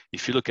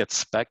 If you look at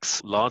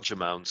SPACs, large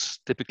amounts,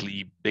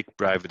 typically big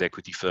private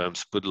equity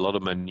firms put a lot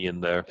of money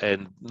in there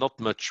and not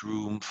much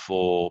room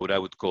for what I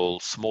would call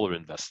smaller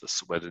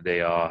investors, whether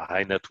they are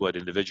high net worth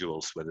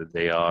individuals, whether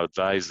they are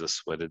advisors,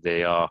 whether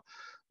they are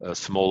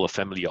smaller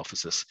family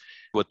offices.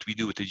 What we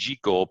do with the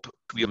G-Corp,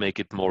 we make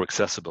it more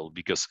accessible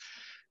because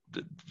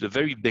the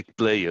very big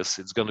players,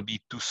 it's going to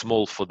be too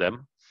small for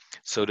them.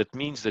 So that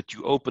means that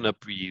you open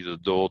up the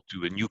door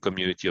to a new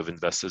community of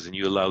investors and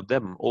you allow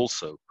them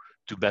also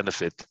to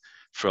benefit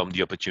from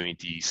the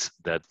opportunities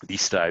that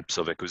these types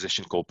of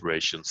acquisition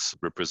corporations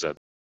represent.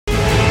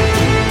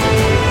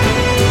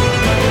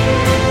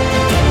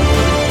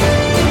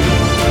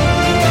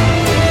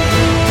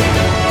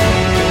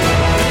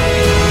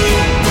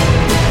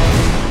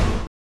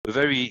 We're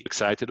very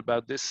excited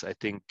about this. I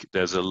think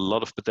there's a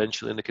lot of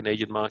potential in the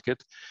Canadian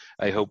market.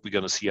 I hope we're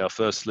going to see our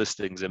first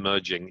listings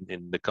emerging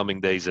in the coming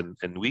days and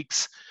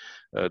weeks.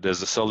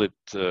 There's a solid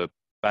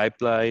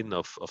pipeline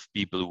of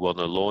people who want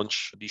to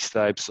launch these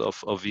types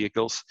of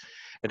vehicles.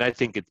 And I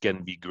think it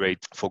can be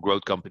great for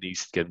growth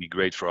companies. It can be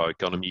great for our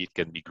economy. It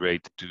can be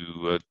great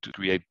to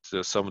create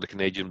some of the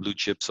Canadian blue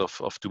chips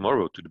of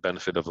tomorrow to the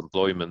benefit of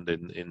employment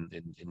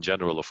in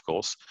general, of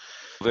course.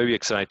 Very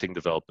exciting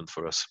development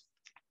for us.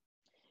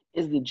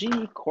 Is the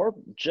G-Corp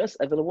just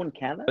available in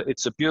Canada?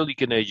 It's a purely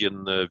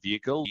Canadian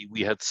vehicle.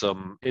 We had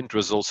some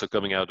interest also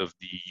coming out of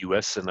the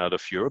US and out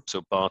of Europe.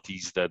 So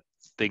parties that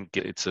think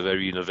it's a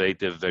very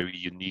innovative, very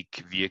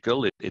unique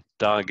vehicle. It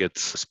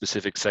targets a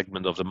specific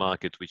segment of the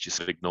market which is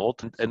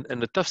ignored. And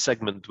a tough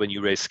segment when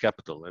you raise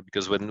capital.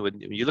 Because when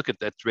you look at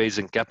that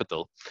raising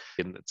capital,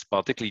 and it's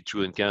particularly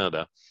true in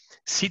Canada,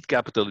 seed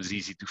capital is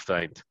easy to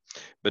find.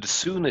 But as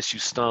soon as you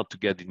start to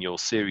get in your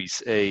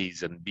Series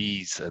A's and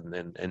B's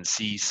and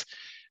C's,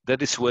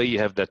 that is where you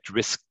have that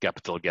risk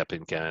capital gap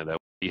in Canada.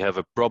 You have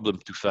a problem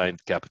to find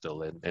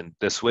capital, and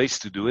there's ways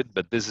to do it,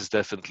 but this is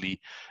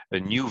definitely a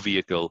new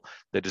vehicle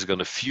that is going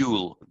to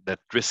fuel that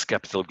risk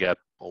capital gap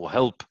or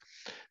help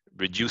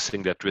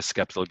reducing that risk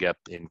capital gap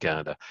in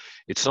Canada.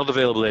 It's not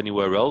available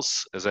anywhere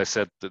else. As I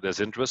said, there's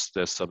interest.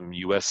 There's some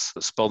US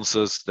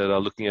sponsors that are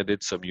looking at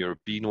it, some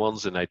European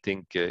ones, and I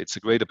think it's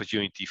a great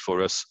opportunity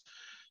for us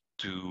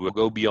to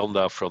go beyond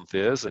our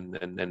frontiers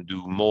and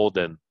do more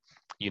than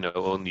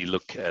only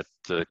look at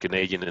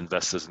Canadian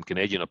investors and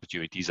Canadian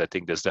opportunities. I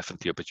think there's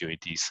definitely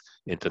opportunities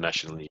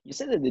internationally. You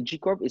said that the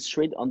G-Corp is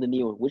traded on the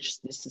NEO,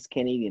 which this is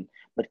Canadian,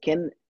 but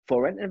can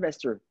foreign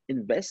investor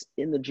invest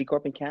in the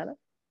G-Corp in Canada?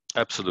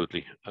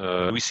 Absolutely.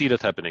 We see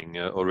that happening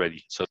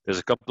already. So there's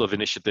a couple of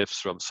initiatives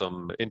from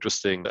some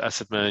interesting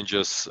asset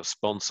managers,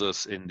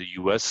 sponsors in the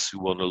US who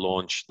want to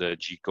launch the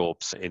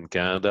G-Corps in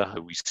Canada.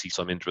 We see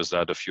some interest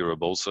out of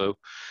Europe also.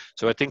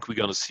 So I think we're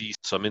going to see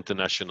some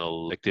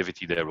international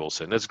activity there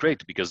also. And that's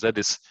great because that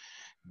is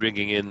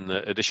bringing in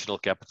additional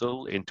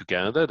capital into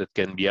Canada that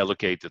can be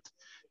allocated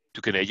to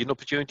Canadian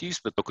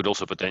opportunities, but could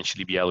also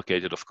potentially be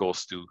allocated, of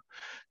course, to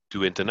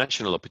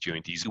international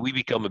opportunities. We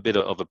become a bit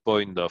of a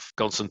point of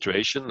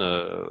concentration,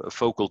 a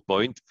focal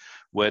point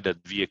where that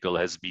vehicle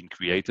has been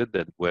created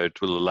and where it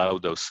will allow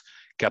those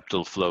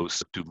capital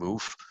flows to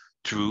move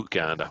through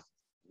Canada.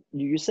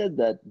 You said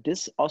that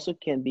this also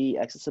can be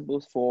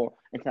accessible for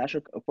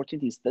international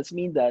opportunities. Does that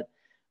mean that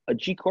a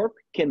G-Corp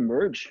can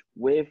merge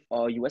with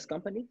a US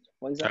company,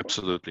 for example?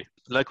 Absolutely.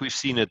 Like we've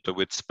seen it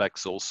with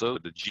SPACs also,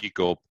 the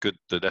G-Corp could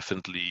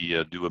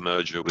definitely do a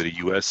merger with a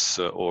US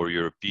or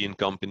European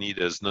company.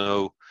 There's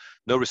no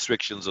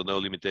restrictions or no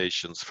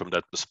limitations from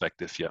that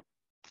perspective, yeah.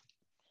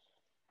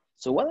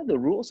 So what are the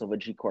rules of a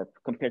G-Corp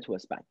compared to a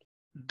SPAC?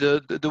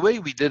 The way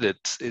we did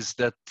it is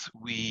that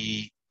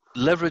we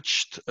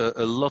leveraged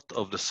a lot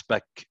of the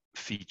SPAC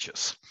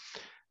features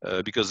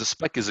because the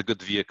SPAC is a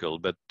good vehicle,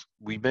 but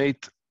we made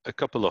a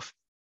couple of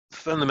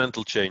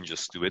fundamental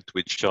changes to it,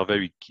 which are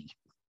very key.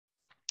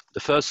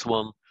 The first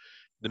one,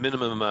 the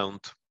minimum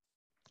amount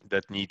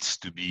that needs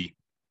to be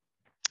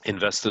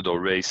invested or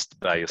raised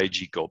by a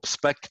G-Corp.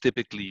 SPAC,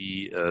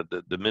 typically,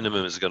 the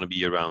minimum is going to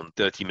be around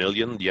 30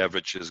 million. The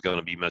average is going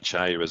to be much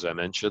higher, as I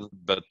mentioned.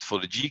 But for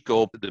the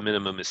G-Corp, the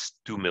minimum is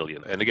 2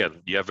 million. And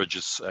again, the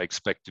averages I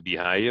expect to be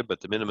higher,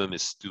 but the minimum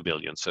is 2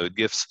 million. So it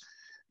gives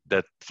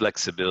that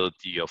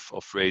flexibility of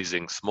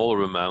raising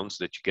smaller amounts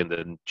that you can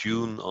then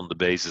tune on the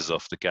basis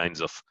of the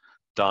kinds of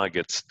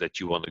targets that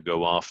you want to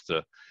go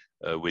after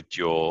with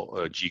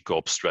your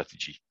G-Corp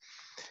strategy.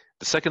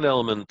 The second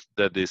element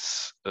that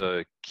is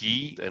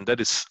key, and that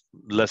is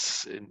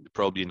less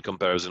probably in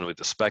comparison with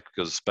the SPAC,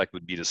 because the SPAC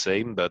would be the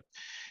same, but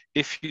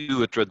if you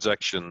do a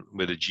transaction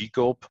with a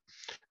G-Corp,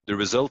 the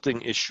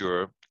resulting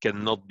issuer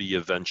cannot be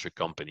a venture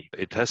company.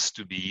 It has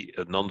to be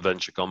a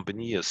non-venture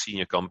company, a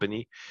senior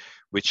company,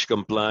 which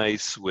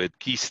complies with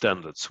key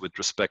standards with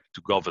respect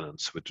to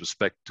governance, with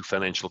respect to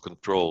financial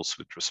controls,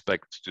 with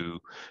respect to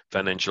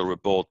financial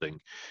reporting.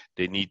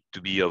 They need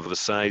to be of a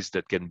size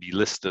that can be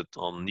listed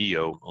on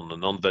NEO, on the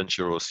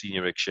non-venture or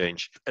senior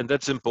exchange. And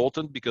that's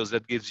important because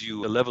that gives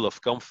you a level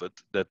of comfort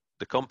that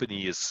the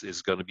company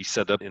is going to be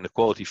set up in a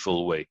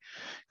quality-full way.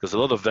 Because a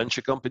lot of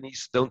venture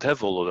companies don't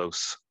have all of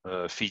those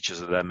features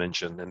that I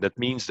mentioned. And that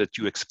means that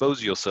you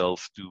expose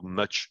yourself to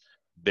much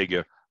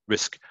bigger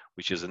risk,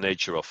 which is the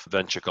nature of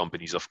venture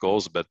companies, of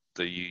course, but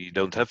you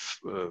don't have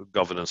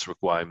governance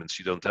requirements,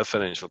 you don't have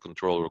financial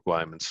control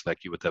requirements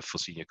like you would have for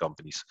senior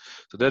companies.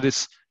 So that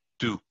is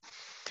 2.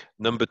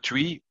 Number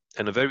 3,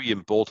 and a very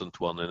important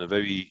one and a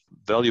very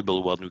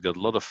valuable one, we got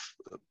a lot of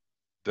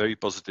very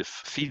positive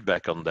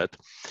feedback on that.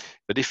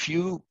 But if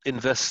you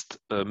invest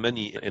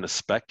money in a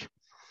SPAC,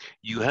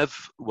 you have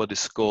what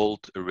is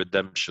called a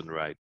redemption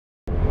right.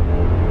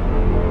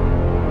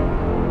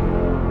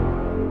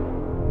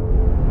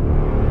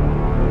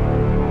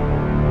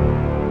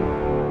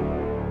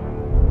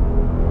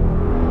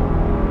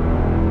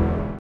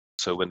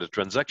 So when the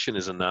transaction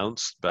is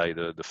announced by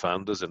the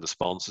founders and the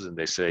sponsors and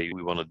they say,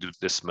 we want to do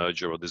this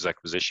merger or this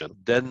acquisition,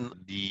 then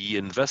the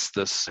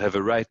investors have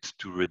a right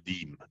to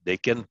redeem. They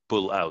can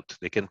pull out,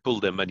 they can pull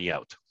their money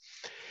out.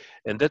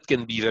 And that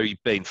can be very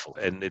painful.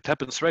 And it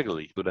happens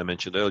regularly. What I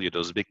mentioned earlier,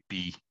 those big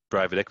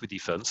private equity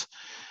funds,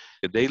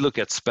 they look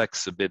at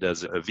SPACs a bit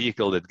as a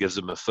vehicle that gives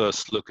them a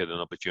first look at an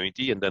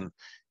opportunity. And then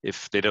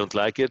if they don't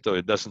like it or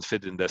it doesn't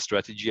fit in their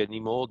strategy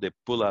anymore, they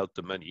pull out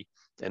the money.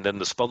 And then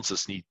the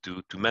sponsors need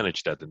to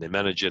manage that. And they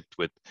manage it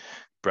with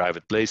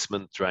private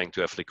placement, trying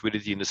to have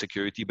liquidity in the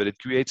security. But it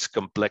creates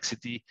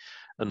complexity,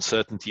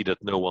 uncertainty that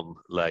no one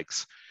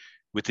likes.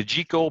 With the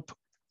G-Corp,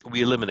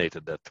 we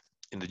eliminated that.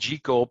 In the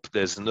G-Corp,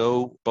 there's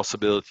no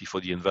possibility for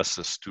the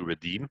investors to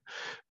redeem,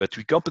 but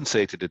we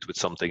compensated it with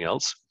something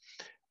else.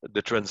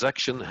 The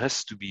transaction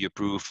has to be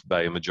approved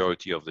by a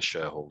majority of the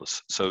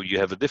shareholders. So you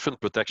have a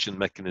different protection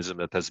mechanism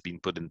that has been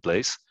put in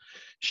place,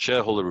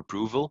 shareholder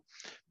approval,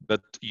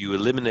 but you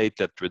eliminate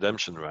that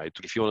redemption right.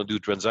 If you want to do a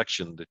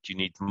transaction that you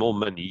need more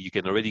money, you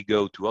can already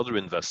go to other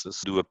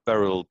investors, do a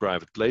parallel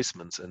private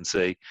placements and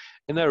say,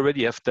 and I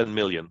already have 10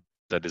 million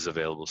that is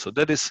available. So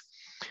that is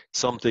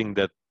something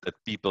that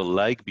people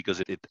like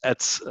because it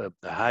adds a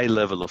high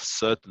level of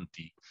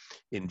certainty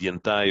in the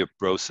entire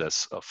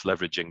process of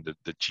leveraging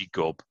the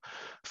G-Corp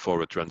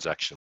for a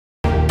transaction.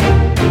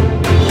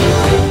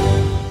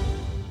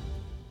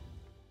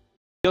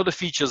 The other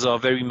features are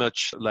very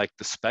much like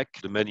the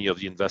SPAC. The money of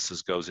the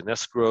investors goes in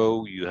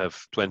escrow. You have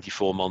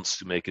 24 months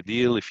to make a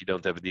deal. If you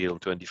don't have a deal in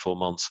 24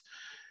 months,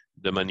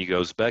 the money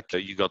goes back.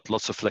 You got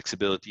lots of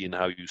flexibility in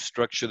how you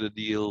structure the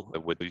deal.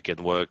 You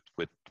can work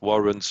with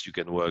warrants, you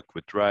can work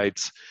with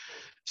rights.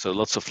 So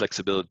lots of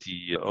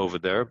flexibility over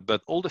there.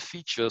 But all the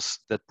features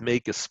that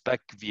make a SPAC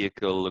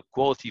vehicle, a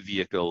quality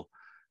vehicle,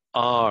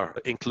 are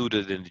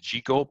included in the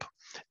G-Corp.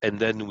 And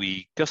then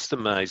we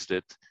customized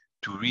it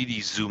to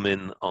really zoom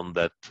in on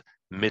that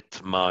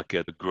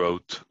mid-market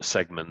growth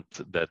segment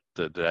that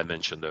I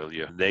mentioned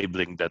earlier,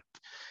 enabling that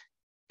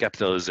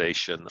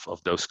capitalization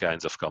of those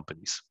kinds of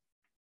companies.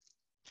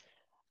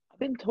 I've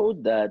been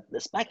told that the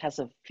SPAC has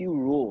a few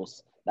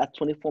rules, that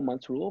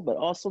 24-month rule, but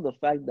also the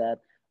fact that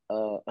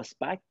a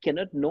SPAC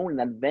cannot know in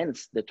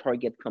advance the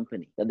target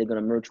company that they're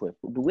going to merge with.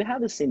 Do we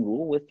have the same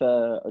rule with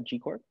a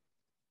G-Corp?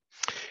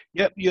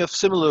 Yeah, you have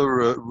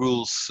similar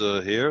rules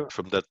here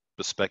from that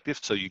perspective.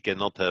 So you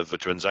cannot have a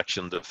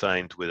transaction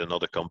defined with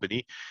another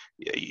company.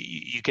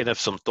 You can have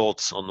some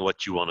thoughts on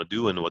what you want to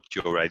do and what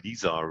your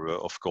ideas are,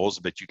 of course,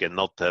 but you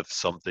cannot have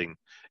something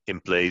in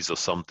place or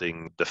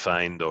something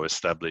defined or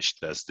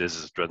established as this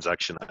is a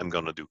transaction I'm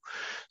going to do.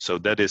 So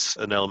that is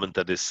an element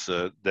that is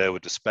there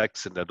with the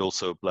SPACs, and that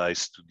also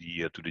applies to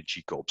the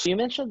G-Corps. You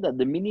mentioned that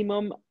the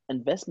minimum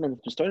investment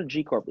to start a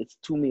G-Corp is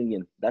 2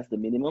 million. That's the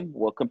minimum.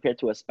 Well, compared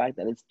to a SPAC,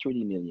 that is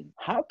 30 million.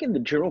 How can the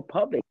general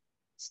public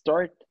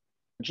start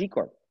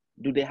G-Corp?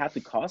 Do they have to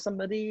call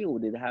somebody, or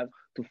do they have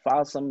to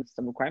file some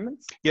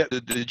requirements? Yeah,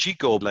 the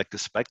G-Corp, like the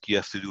SPAC, you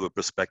have to do a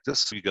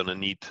prospectus. You're going to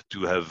need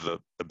to have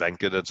a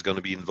banker that's going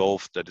to be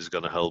involved, that is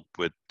going to help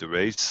with the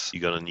raise.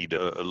 You're going to need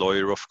a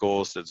lawyer, of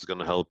course, that's going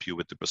to help you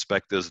with the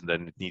prospectus, and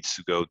then it needs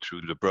to go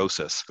through the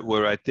process.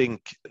 Where I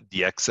think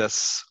the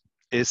access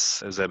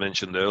is, as I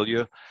mentioned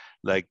earlier,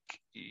 like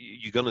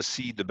you're going to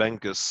see the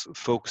bankers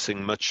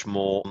focusing much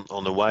more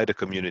on a wider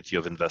community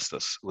of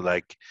investors.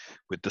 Like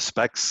with the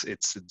SPACs,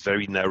 it's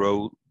very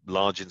narrow,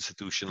 large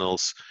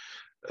institutionals,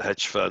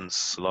 hedge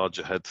funds,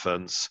 larger hedge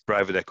funds,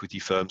 private equity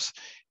firms.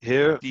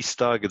 Here, these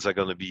targets are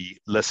going to be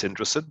less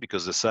interested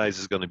because the size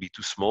is going to be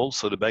too small.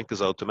 So the bank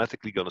is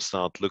automatically going to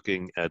start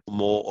looking at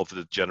more of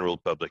the general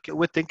public.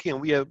 We're thinking,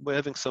 and we're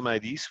having some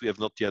ideas. We have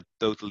not yet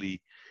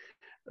totally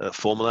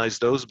formalize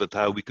those, but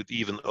how we could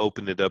even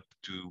open it up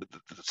to the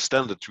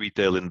standard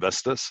retail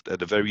investors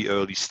at a very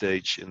early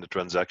stage in the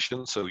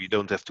transaction. So you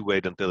don't have to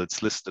wait until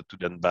it's listed to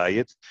then buy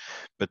it,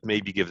 but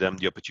maybe give them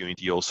the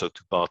opportunity also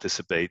to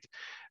participate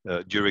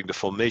during the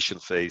formation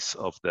phase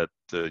of that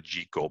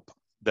G-Corp.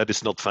 That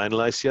is not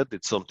finalized yet.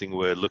 It's something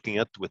we're looking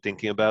at, we're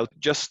thinking about,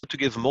 just to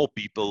give more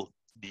people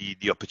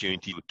the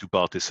opportunity to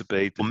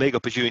participate, or make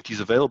opportunities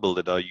available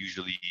that are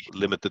usually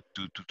limited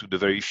to the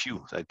very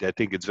few. I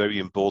think it's very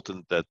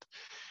important that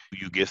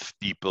you give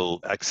people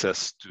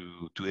access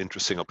to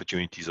interesting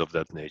opportunities of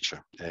that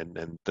nature.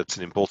 And that's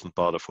an important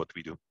part of what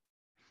we do.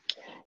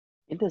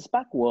 In the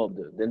SPAC world,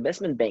 the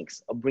investment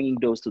banks are bringing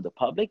those to the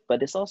public, but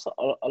there's also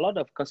a lot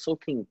of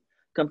consulting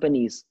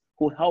companies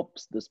who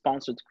helps the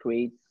sponsor to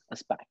create a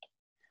SPAC.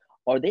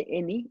 Are there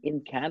any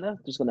in Canada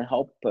that's going to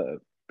help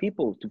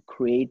people to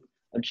create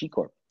a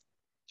G-Corp?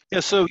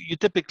 Yeah, so you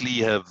typically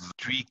have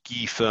three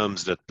key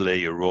firms that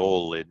play a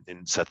role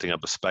in setting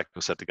up a SPAC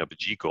or setting up a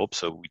G-Corp.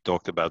 So we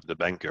talked about the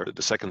banker.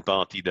 The second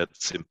party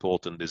that's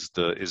important is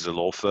the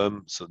law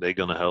firm. So they're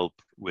going to help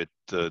with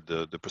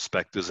the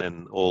prospectus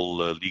and all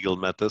legal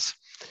matters.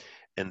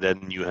 And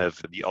then you have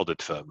the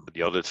audit firm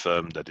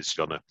that is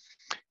going to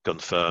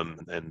confirm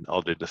and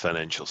audit the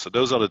financials. So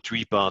those are the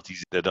three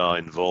parties that are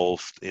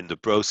involved in the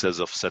process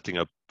of setting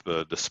up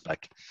the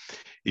SPAC.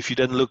 If you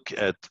then look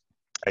at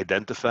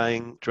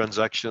identifying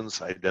transactions,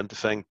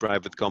 identifying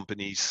private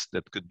companies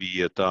that could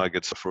be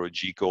targets for a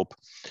G-Corp,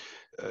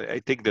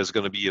 I think there's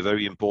going to be a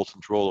very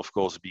important role, of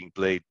course, being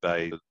played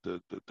by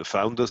the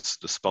founders,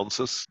 the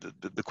sponsors.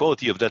 The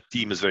quality of that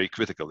team is very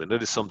critical. And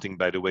that is something,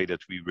 by the way,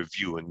 that we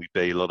review and we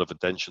pay a lot of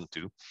attention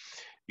to,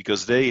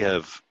 because they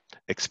have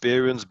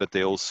experience, but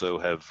they also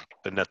have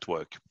a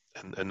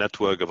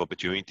network of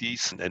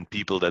opportunities and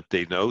people that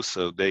they know.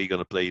 So they're going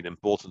to play an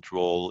important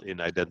role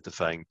in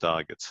identifying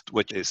targets,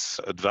 which is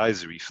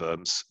advisory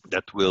firms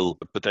that will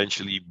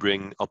potentially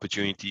bring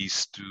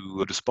opportunities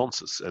to the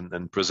sponsors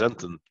and present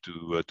them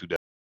to them.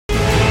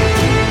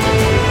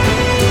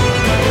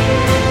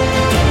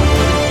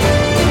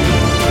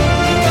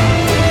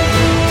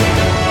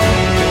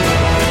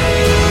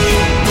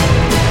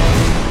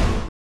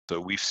 So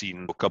we've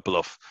seen a couple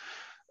of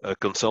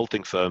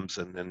consulting firms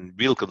and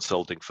real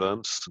consulting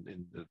firms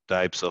in the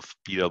types of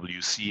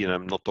PwC, and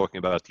I'm not talking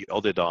about the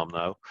audit arm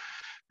now,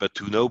 but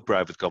who know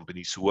private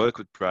companies, who work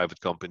with private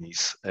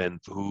companies, and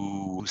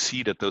who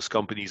see that those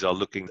companies are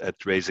looking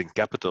at raising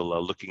capital, are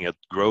looking at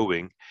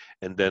growing,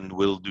 and then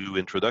will do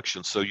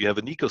introductions. So you have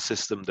an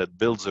ecosystem that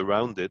builds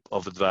around it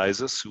of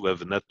advisors who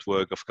have a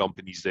network of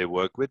companies they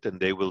work with, and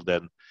they will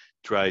then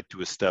try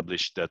to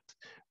establish that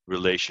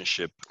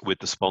relationship with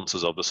the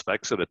sponsors of the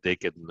SPAC so that they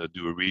can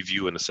do a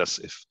review and assess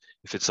if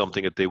it's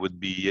something that they would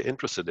be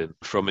interested in.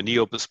 From a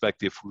NEO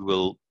perspective, we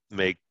will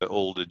make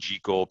all the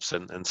G-Corps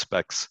and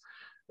SPACs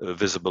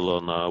visible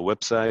on our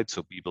website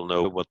so people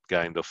know what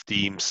kind of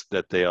themes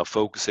that they are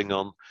focusing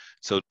on,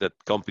 so that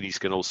companies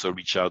can also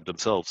reach out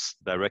themselves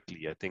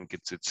directly. I think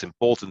it's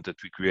important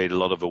that we create a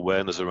lot of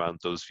awareness around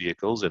those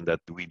vehicles and that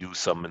we do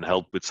some and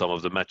help with some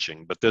of the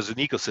matching. But there's an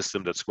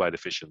ecosystem that's quite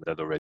efficient that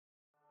already.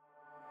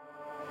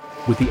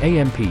 With the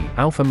AMP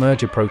Alpha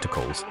merger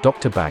protocols,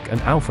 Dr. Back and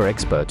Alpha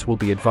experts will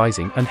be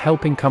advising and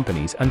helping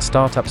companies and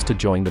startups to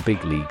join the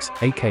big leagues,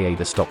 aka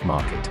the stock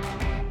market.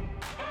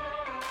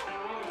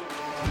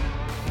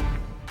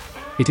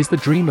 It is the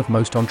dream of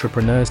most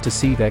entrepreneurs to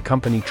see their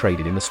company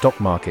traded in the stock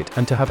market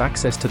and to have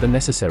access to the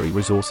necessary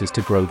resources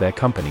to grow their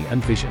company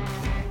and vision.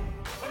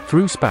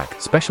 Through SPAC,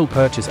 special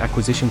purchase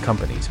acquisition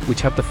companies,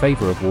 which have the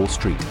favor of Wall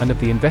Street and of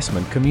the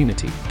investment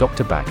community,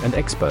 Dr. Back and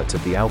experts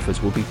at the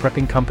Alphas will be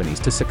prepping companies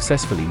to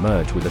successfully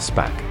merge with a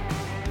SPAC.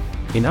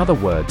 In other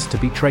words, to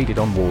be traded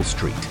on Wall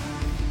Street.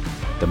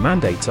 The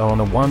mandates are on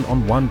a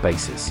one-on-one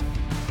basis.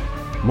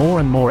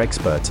 More and more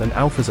experts and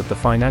Alphas of the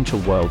financial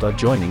world are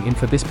joining in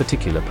for this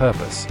particular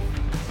purpose.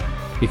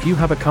 If you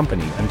have a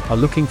company and are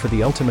looking for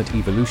the ultimate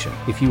evolution,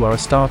 if you are a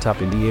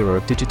startup in the era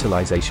of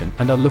digitalization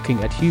and are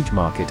looking at huge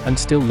market and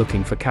still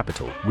looking for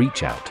capital,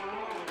 reach out.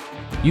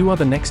 You are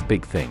the next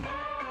big thing.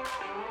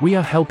 We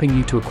are helping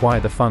you to acquire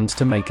the funds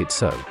to make it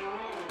so.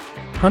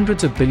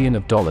 Hundreds of billions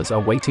of dollars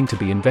are waiting to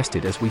be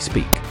invested as we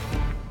speak.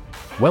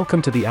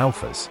 Welcome to the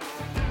Alphas.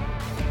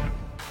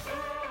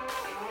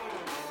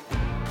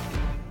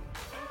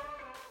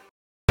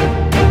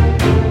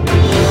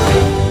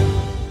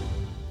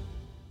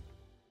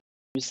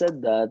 You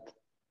said that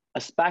a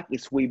SPAC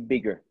is way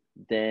bigger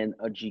than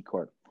a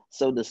G-Corp.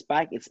 So the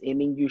SPAC is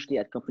aiming usually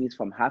at companies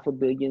from $500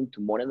 million to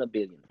more than $1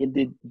 billion. In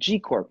the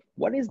G-Corp,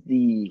 what is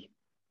the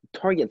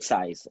target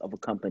size of a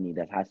company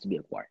that has to be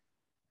acquired?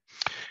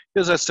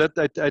 As I said,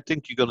 I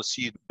think you're going to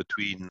see it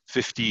between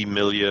 50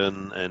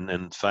 million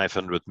and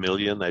 500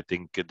 million. I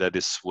think that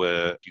is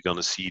where you're going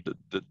to see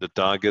the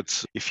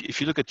targets.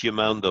 If you look at the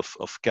amount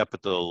of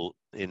capital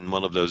in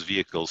one of those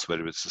vehicles,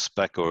 whether it's a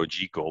SPAC or a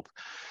G-Corp,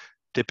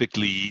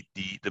 typically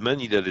the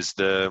money that is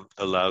there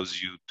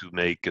allows you to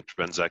make a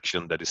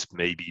transaction that is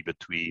maybe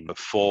between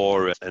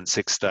 4 and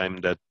 6 times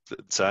that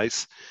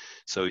size.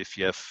 So if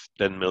you have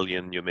 10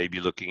 million, you may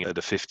be looking at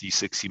a 50,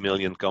 60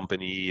 million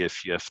company.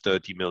 If you have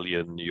 30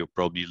 million, you're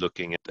probably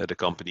looking at a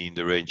company in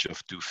the range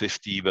of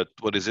 250. But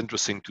what is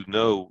interesting to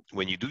know,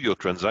 when you do your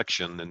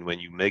transaction and when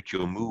you make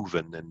your move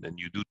and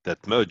you do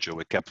that merger,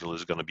 where capital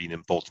is going to be an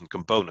important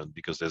component,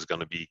 because there's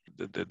going to be,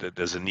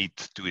 there's a need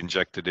to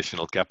inject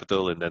additional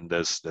capital, and then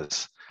there's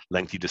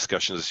lengthy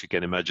discussions, as you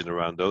can imagine,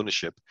 around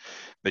ownership.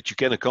 But you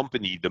can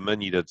accompany the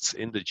money that's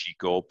in the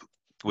G-Corp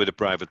with a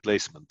private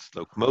placement.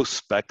 Look,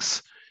 most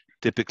SPACs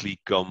typically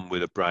come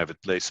with a private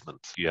placement.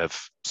 You have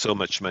so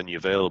much money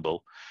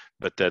available,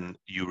 but then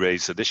you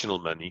raise additional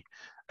money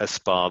as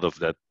part of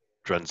that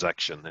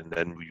transaction, and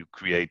then you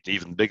create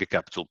even bigger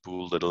capital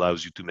pool that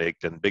allows you to make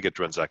then bigger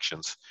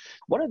transactions.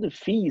 What are the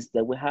fees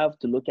that we have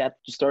to look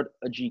at to start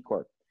a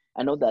G-Corp?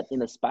 I know that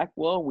in a SPAC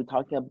world, we're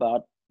talking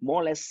about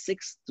more or less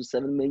 6 to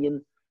 7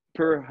 million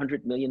per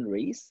 100 million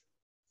raise.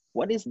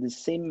 What is the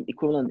same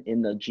equivalent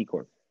in a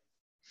G-Corp?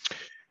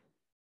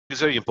 It's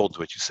very important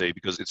what you say,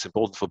 because it's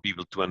important for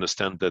people to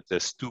understand that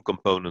there's 2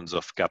 components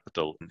of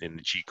capital in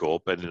the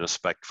G-Corp and in a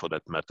SPAC for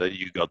that matter.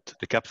 You got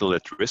the capital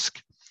at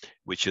risk,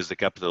 which is the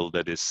capital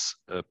that is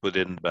put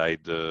in by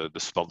the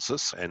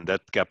sponsors, and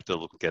that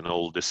capital can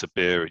all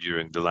disappear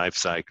during the life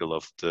cycle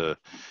of the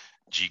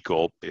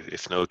G-Corp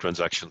if no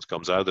transactions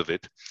comes out of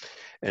it.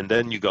 And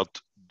then you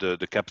got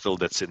the capital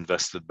that's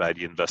invested by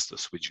the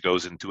investors, which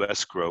goes into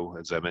escrow,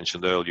 as I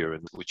mentioned earlier,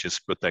 and which is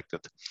protected.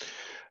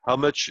 How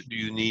much do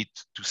you need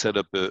to set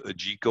up a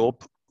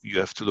G-Corp? You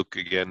have to look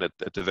again at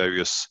the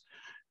various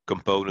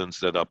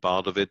components that are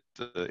part of it.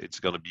 It's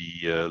going to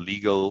be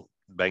legal,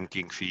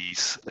 banking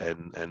fees,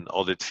 and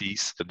audit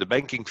fees. The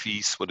banking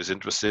fees, what is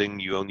interesting,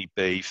 you only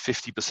pay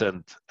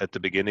 50% at the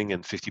beginning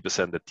and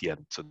 50% at the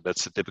end. So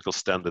that's a typical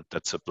standard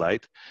that's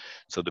applied.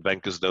 So the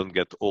bankers don't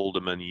get all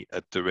the money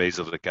at the raise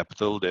of the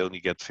capital. They only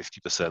get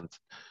 50%,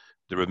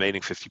 the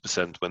remaining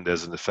 50% when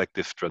there's an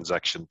effective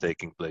transaction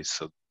taking place.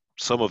 So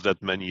some of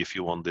that money, if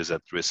you want, is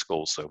at risk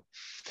also.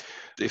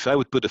 If I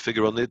would put a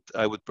figure on it,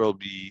 I would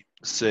probably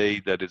say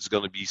that it's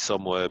going to be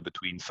somewhere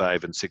between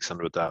 $500,000 and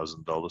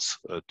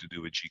 $600,000 to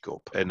do a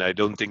G-Corp. And I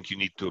don't think you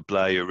need to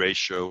apply a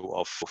ratio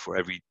of, for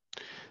every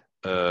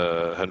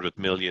 100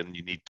 million,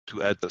 you need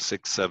to add a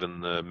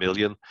 6-7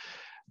 million.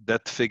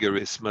 That figure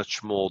is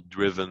much more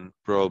driven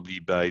probably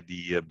by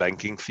the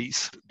banking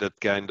fees, that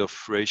kind of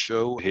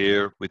ratio.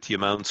 Here, with the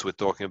amounts we're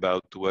talking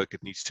about, the work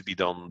that needs to be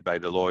done by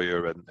the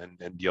lawyer and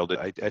the other,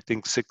 I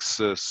think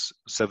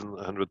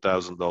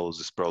 $700,000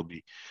 is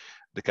probably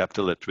the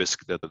capital at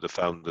risk that the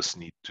founders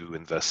need to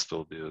invest,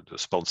 or the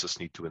sponsors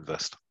need to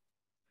invest.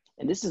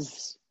 And this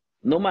is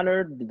no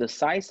matter the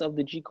size of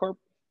the G-Corp?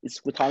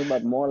 We're talking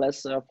about more or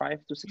less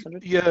 500 to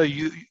 600? Yeah,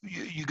 you're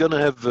going to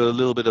have a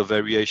little bit of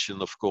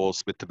variation, of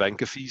course, with the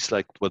banker fees.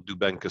 Like, what do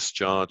bankers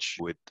charge?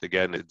 With,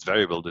 again, it's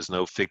variable. There's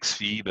no fixed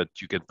fee, but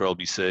you can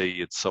probably say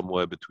it's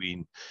somewhere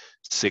between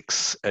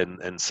 6 and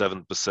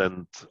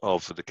 7%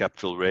 of the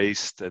capital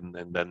raised. And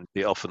then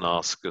they often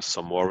ask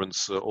some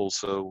warrants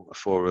also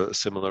for a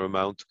similar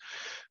amount.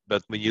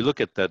 But when you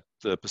look at that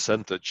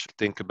percentage,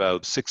 think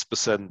about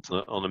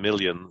 6% on a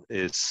million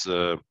is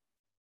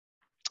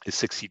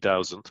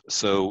 60,000.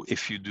 So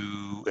if you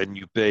do, and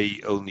you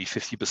pay only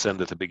 50%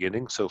 at the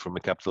beginning, so from a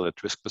capital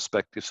at risk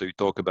perspective, so you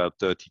talk about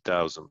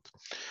 30,000.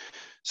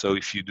 So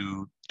if you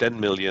do 10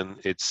 million,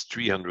 it's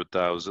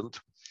 300,000.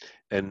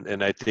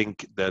 And I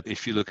think that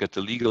if you look at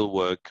the legal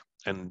work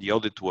and the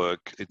audit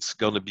work, it's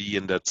going to be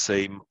in that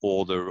same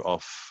order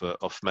of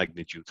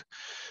magnitude.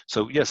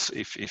 So yes,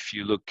 if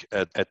you look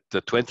at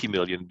the 20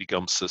 million,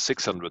 becomes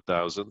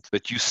 600,000,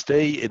 but you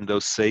stay in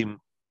those same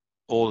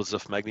orders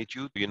of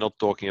magnitude. You're not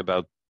talking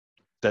about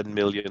 10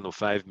 million or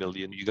 5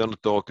 million. You're going to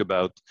talk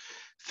about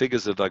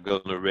figures that are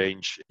going to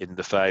range in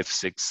the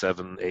 $500,000,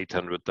 $600,000,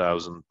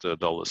 $700,000,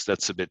 $800,000.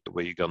 That's a bit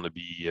where you're going to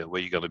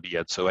be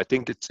at. So I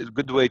think it's a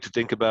good way to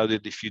think about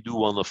it. If you do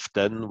one of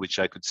 10, which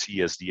I could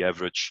see as the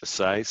average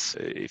size,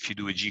 if you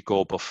do a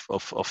G-Corp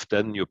of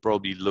 10, you're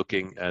probably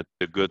looking at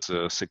a good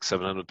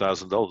 $600,000,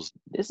 $700,000.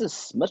 This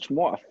is much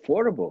more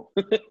affordable.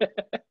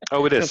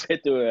 Oh, it is.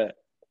 Compared to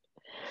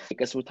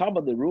because we're talking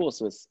about the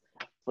rules was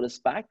for the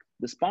SPAC,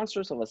 the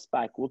sponsors of a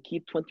SPAC will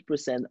keep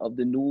 20% of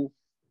the new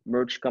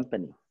merged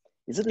company.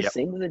 Is it the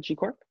same with the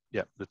G-Corp?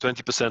 Yeah, the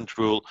 20%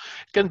 rule.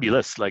 It can be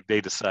less, like they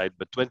decide,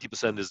 but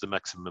 20% is the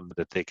maximum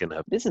that they can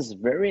have. This is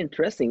very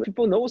interesting.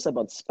 People knows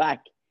about SPAC,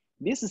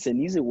 This is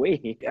an easy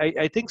way.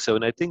 I think so,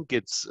 and I think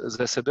it's, as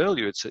I said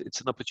earlier, it's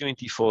an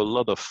opportunity for a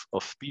lot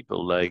of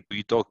people. Like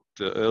we talked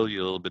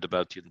earlier a little bit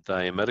about the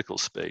entire medical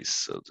space.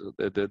 So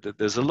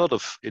there's a lot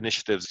of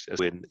initiatives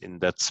in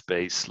that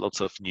space,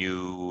 lots of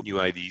new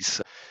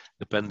ideas.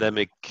 The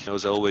pandemic,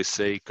 as I always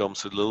say,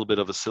 comes with a little bit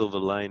of a silver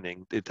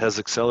lining. It has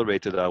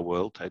accelerated our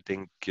world. I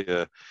think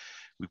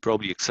we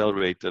probably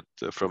accelerated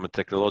from a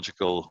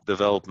technological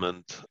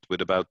development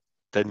with about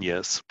 10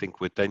 years. I think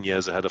we're 10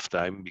 years ahead of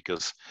time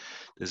because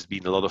there's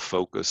been a lot of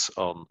focus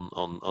on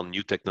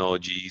new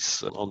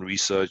technologies, on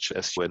research,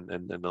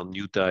 and on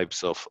new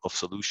types of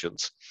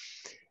solutions.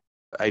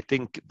 I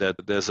think that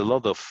there's a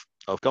lot of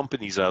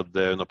companies out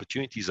there and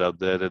opportunities out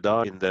there that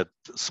are in that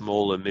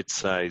small and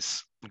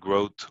mid-size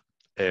growth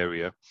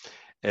area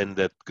and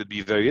that could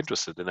be very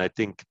interested. And I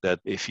think that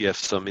if you have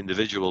some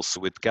individuals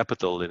with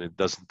capital, and it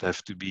doesn't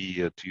have to be,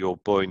 to your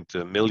point,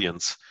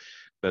 millions,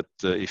 but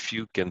if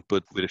you can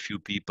put with a few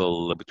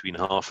people between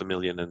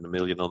 $500,000 and $1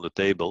 million on the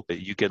table,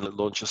 you can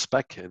launch a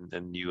SPAC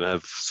and you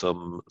have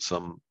some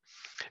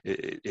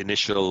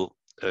initial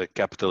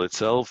capital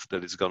itself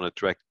that is going to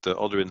attract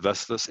other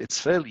investors. It's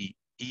fairly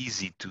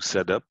easy to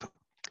set up.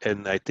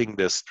 And I think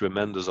there's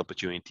tremendous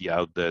opportunity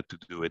out there to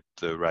do it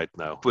right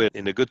now. We're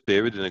in a good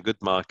period, in a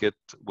good market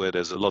where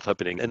there's a lot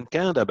happening. And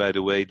Canada, by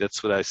the way,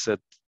 that's what I said.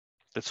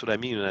 That's what I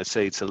mean when I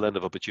say it's a land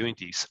of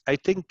opportunities. I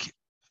think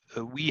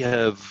we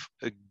have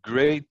a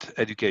great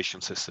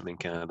education system in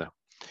Canada.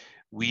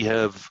 We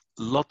have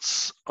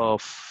lots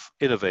of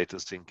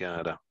innovators in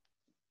Canada.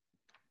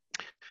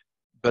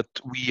 But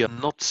we are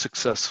not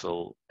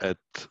successful at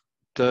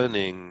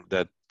turning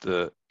that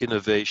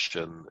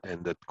innovation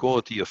and that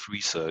quality of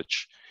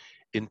research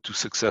into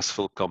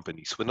successful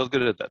companies. We're not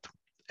good at that.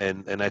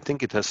 And I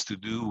think it has to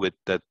do with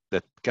that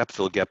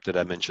capital gap that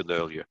I mentioned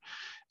earlier.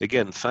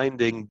 Again,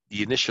 finding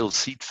the initial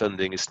seed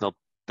funding is not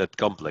that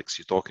complex.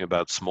 You're talking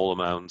about small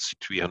amounts,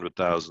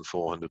 300,000,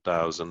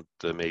 400,000,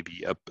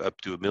 maybe up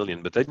to $1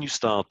 million. But then you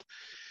start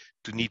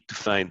to need to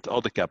find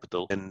other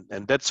capital.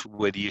 And that's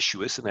where the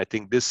issue is. And I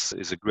think this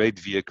is a great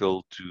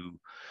vehicle to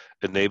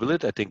enable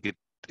it. I think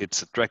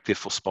it's attractive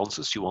for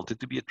sponsors. You want it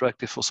to be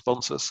attractive for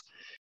sponsors.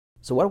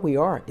 So what we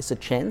are is a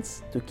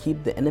chance to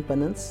keep the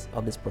independence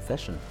of this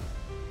profession.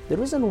 The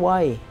reason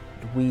why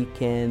we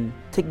can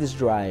take this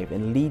drive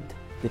and lead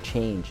the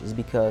change is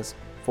because,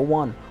 for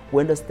one, we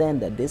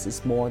understand that this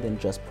is more than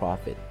just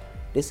profit.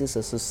 This is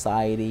a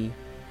society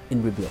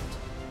in rebuild.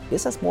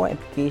 This has more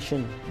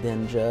implication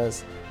than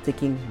just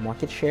taking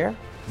market share,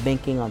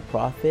 banking on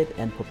profit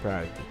and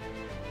popularity.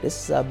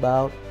 This is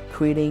about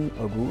creating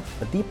a root,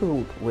 a deeper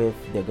root with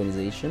the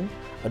organization,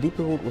 a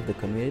deeper root with the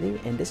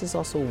community, and this is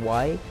also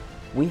why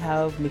we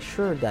have made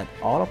sure that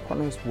all our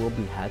partners will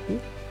be happy.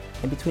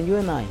 And between you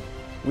and I,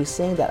 we're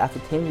saying that after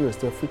 10 years,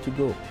 they're free to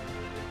go.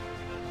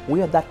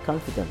 We are that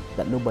confident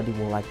that nobody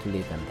will like to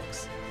leave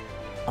Index,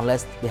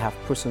 unless they have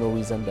personal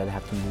reason that they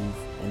have to move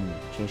and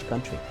change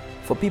country.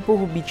 For people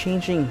who be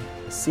changing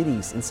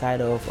cities inside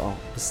of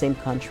the same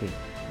country,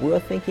 we are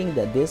thinking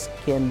that this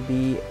can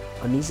be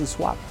an easy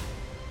swap.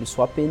 You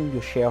swap in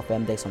your share of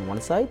Index on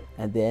one side,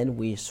 and then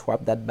we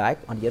swap that back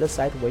on the other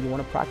side where you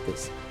want to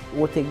practice. It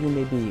will take you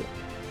maybe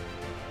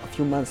a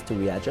few months to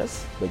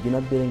readjust, but you're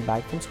not building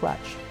back from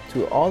scratch.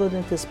 To all the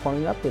dentists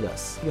partnering up with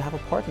us, you have a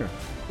partner.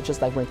 It's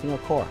just like renting a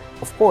car.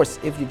 Of course,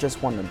 if you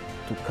just want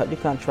to cut your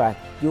contract,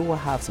 you will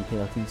have some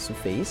penalties to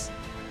face,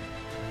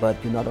 but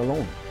you're not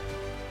alone.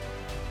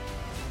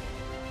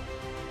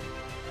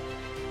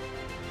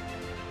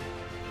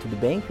 To the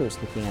bankers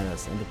looking at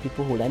us and the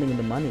people who are lending in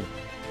the money,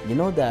 you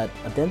know that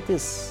a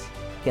dentist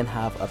can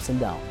have ups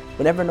and downs.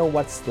 We never know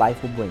what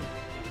life will bring.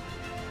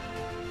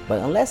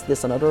 But unless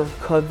there's another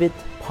COVID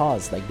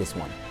pause like this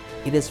one,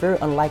 it is very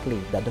unlikely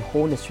that the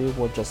whole industry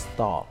will just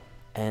stall.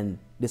 And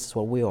this is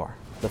what we are,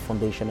 the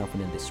foundation of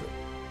an industry.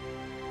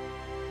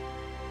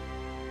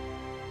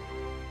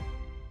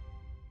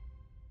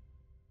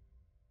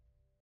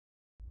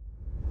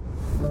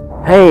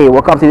 Hey,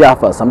 welcome to the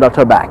office. I'm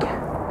Dr. Back.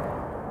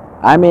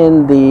 I'm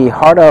in the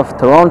heart of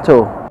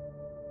Toronto.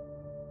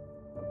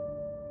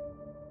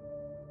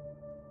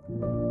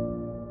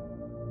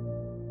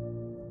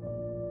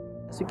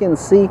 As you can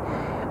see,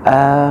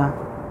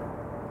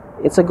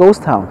 it's a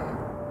ghost town.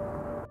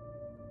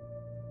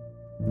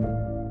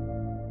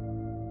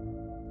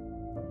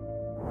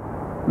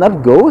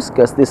 Not ghosts,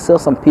 because there's still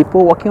some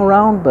people walking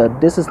around,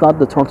 but this is not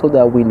the Toronto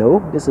that we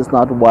know. This is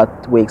not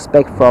what we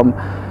expect from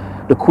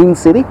the Queen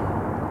City.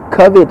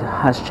 COVID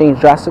has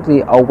changed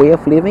drastically our way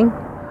of living,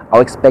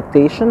 our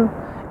expectation,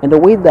 and the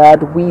way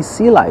that we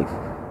see life.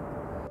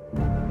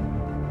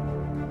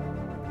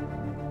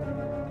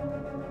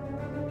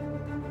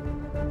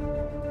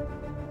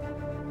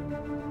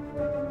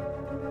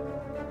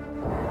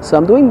 So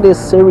I'm doing this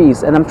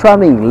series and I'm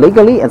traveling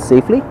legally and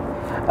safely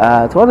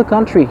throughout the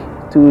country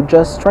to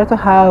just try to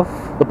have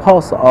the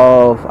pulse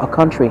of a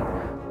country,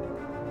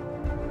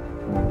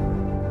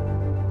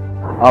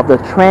 of the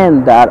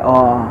trend that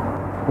are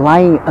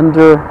lying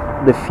under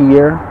the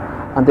fear,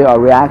 under our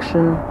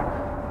reaction,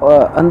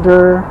 or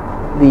under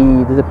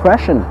the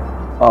depression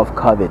of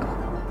COVID.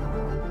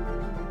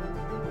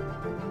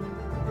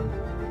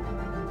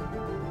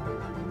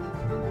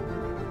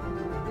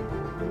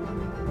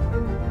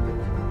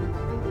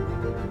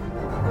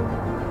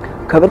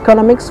 COVID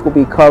Economics will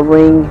be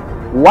covering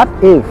what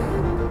if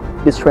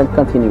this trend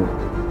continues.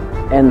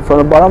 And from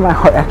the bottom of my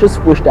heart, I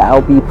just wish that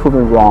I'll be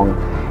proven wrong.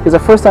 It's the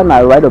first time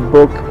I write a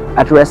book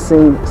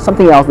addressing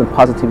something else than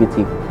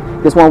positivity.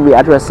 This one will be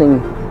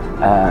addressing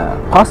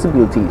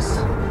possibilities.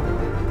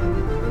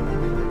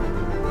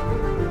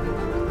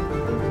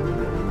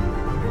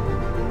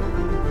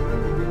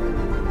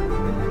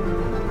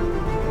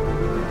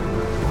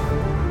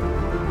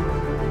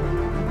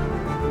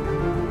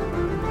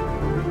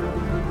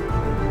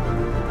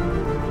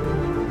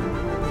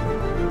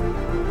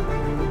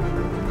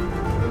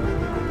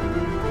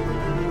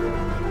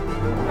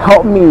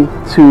 Help me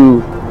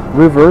to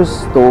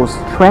reverse those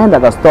trends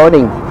that are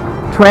starting,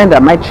 trends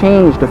that might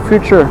change the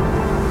future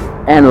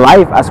and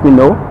life as we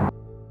know.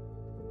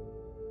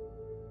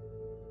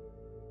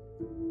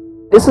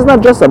 This is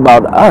not just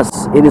about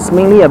us, it is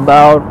mainly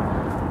about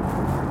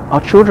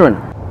our children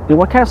and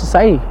what kind of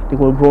society they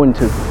will grow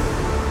into.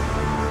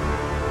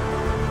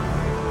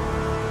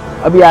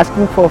 I'll be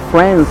asking for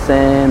friends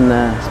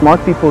and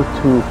smart people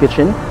to pitch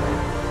in.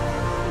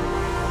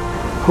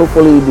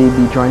 Hopefully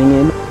they'll be joining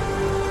in.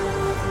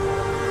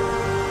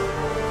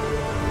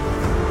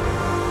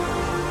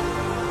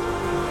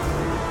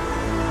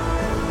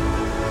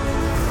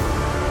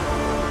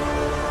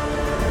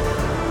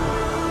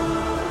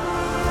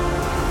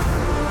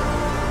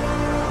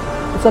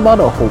 It's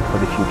about a hope for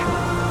the future,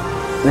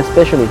 and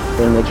especially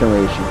for the next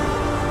generation.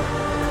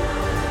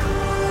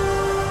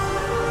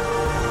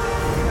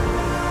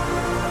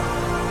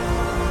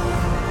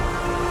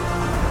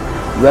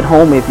 You at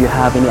home, if you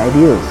have any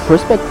ideas,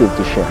 perspective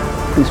to share,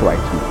 please write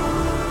to me.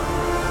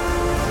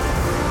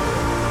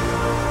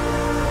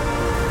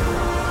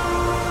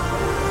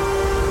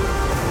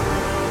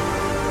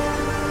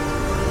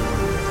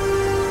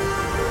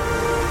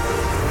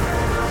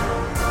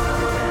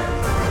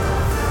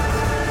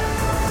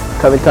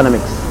 COVID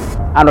Economics.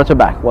 I'm Dr.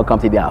 Back. Welcome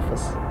to the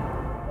office.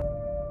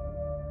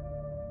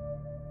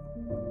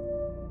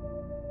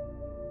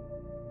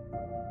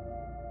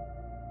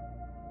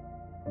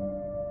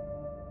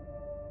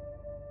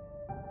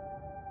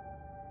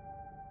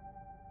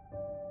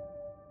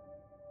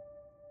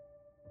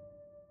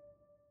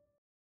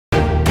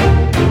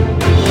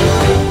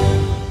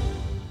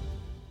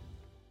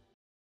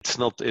 It's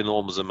not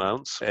enormous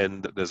amounts,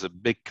 and there's a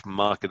big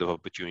market of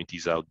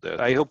opportunities out there.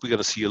 I hope we're going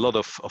to see a lot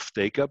of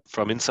take-up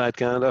from inside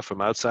Canada,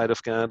 from outside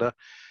of Canada,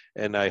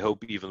 and I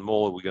hope even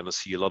more we're going to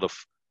see a lot of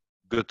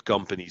good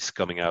companies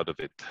coming out of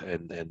it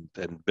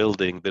and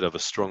building a bit of a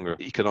stronger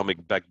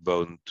economic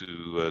backbone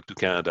to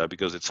Canada,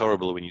 because it's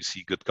horrible when you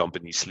see good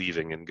companies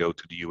leaving and go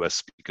to the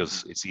US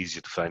because it's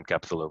easier to find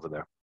capital over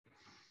there.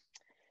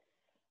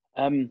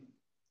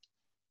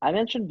 I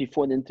mentioned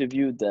before the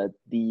interview that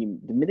the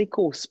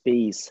medical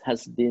space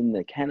has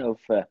been kind of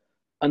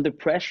under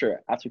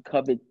pressure after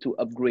COVID to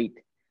upgrade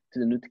to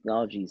the new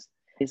technologies.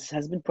 This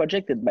has been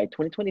projected by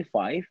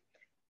 2025,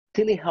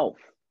 telehealth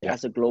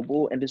as a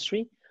global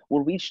industry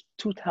will reach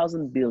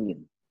 2,000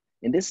 billion.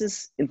 And this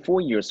is in 4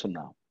 years from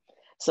now.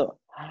 So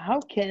how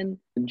can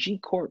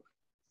G-Corp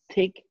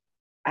take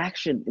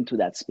action into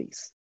that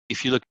space?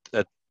 If you look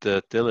at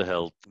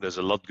telehealth, there's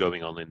a lot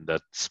going on in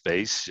that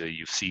space.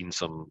 You've seen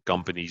some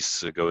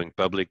companies going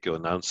public or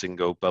announcing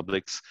go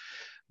publics,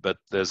 but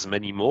there's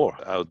many more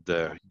out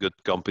there, good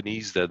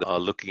companies that are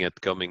looking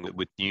at coming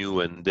with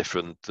new and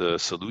different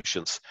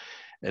solutions.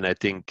 And I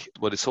think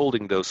what is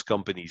holding those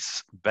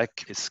companies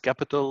back is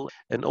capital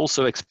and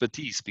also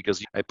expertise,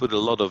 because I put a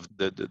lot of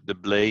the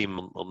blame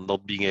on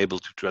not being able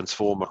to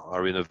transform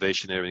our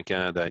innovation here in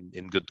Canada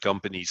in good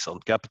companies on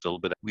capital,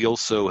 but we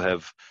also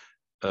have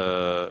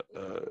a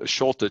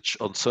shortage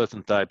on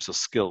certain types of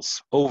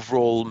skills.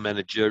 Overall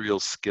managerial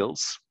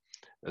skills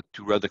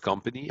to run a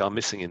company are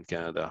missing in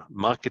Canada.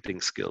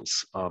 Marketing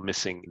skills are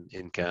missing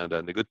in Canada,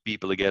 and the good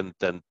people again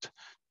tend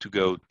to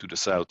go to the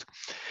south.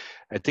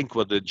 I think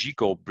what the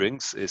G-Corp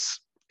brings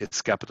is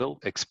its capital,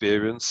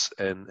 experience,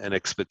 and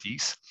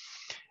expertise,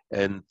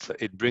 and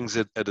it brings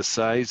it at a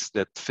size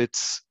that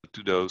fits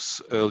to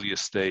those earlier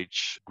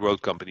stage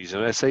growth companies.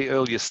 And when I say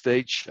earlier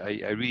stage,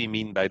 I really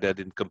mean by that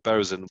in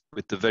comparison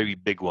with the very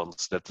big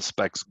ones that the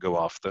SPACs go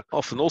after.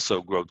 Often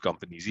also growth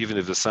companies, even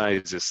if the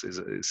size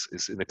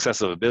is in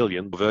excess of $1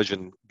 billion.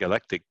 Virgin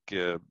Galactic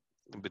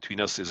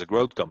between us is a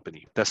growth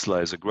company.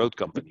 Tesla is a growth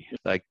company.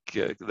 Like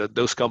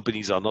those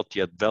companies are not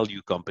yet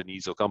value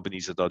companies or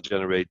companies that are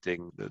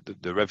generating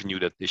the revenue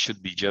that they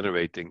should be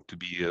generating to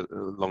be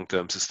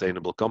long-term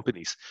sustainable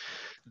companies.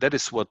 That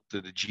is what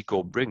the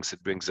G-Corp brings.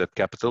 It brings that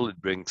capital, it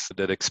brings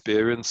that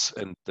experience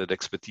and that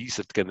expertise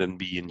that can then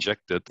be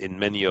injected in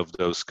many of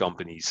those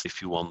companies,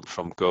 if you want,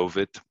 from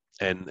COVID.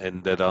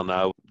 And that are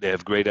now, they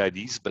have great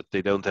ideas, but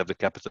they don't have the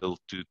capital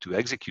to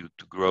execute,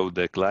 to grow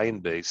their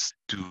client base,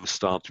 to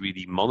start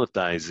really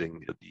monetizing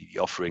the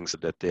offerings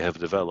that they have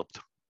developed.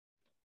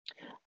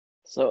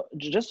 So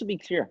just to be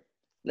clear,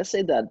 let's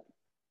say that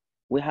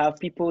We have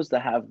people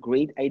that have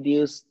great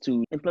ideas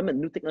to implement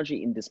new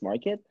technology in this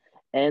market,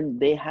 and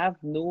they have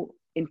no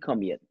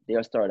income yet. They are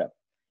a startup.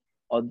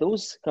 Are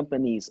those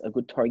companies a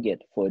good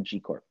target for a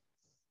G-Corp?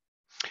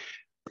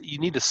 You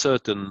need a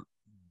certain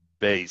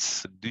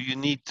base. Do you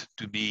need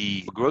to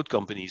be a growth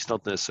company? It's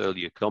not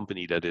necessarily a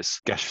company that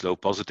is cash flow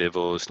positive,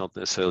 or it's not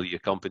necessarily a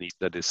company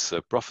that is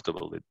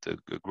profitable.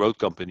 A growth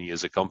company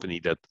is a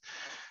company that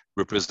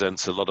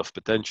represents a lot of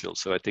potential.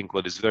 So I think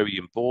what is very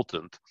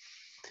important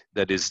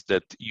that is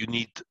that you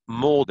need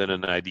more than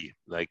an idea.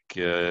 Like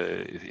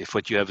if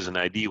what you have is an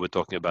idea, we're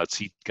talking about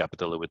seed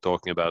capital, and we're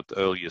talking about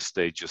earlier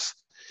stages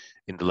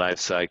in the life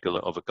cycle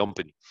of a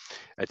company.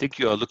 I think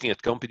you are looking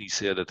at companies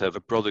here that have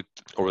a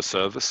product or a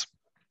service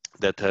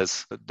that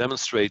has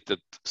demonstrated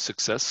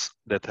success,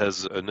 that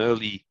has an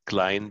early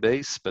client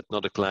base, but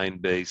not a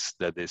client base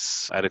that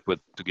is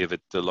adequate to give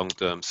it the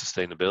long-term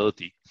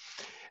sustainability,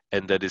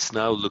 and that is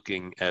now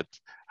looking at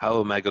how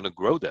am I going to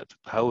grow that?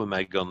 How am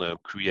I going to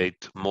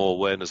create more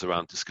awareness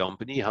around this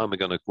company? How am I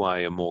going to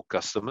acquire more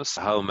customers?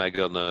 How am I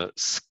going to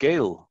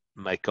scale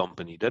my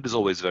company? That is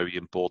always very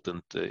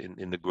important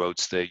in the growth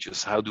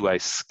stages. How do I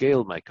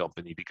scale my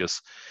company?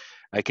 Because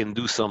I can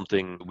do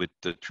something with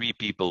 3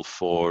 people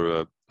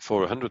for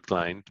 100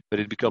 clients,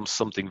 but it becomes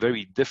something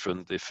very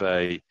different if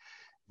I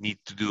need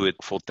to do it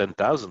for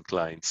 10,000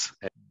 clients.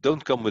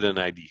 Don't come with an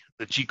idea.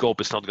 The G-Corp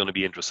is not going to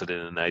be interested in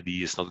an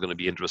idea. It's not going to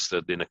be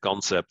interested in a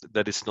concept.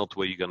 That is not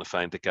where you're going to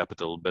find the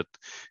capital. But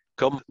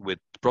come with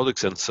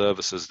products and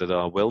services that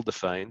are well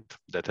defined,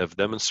 that have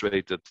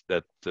demonstrated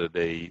that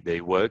they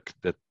work,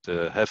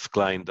 that have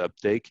client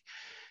uptake.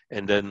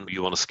 And then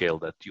you want to scale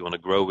that. You want to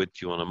grow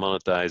it. You want to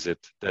monetize it.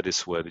 That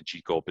is where the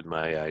G-Corp, in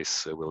my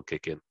eyes, will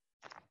kick in.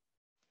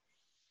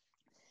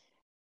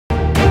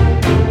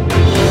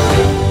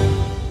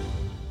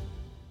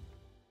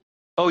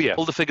 Oh yeah,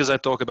 all the figures I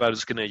talk about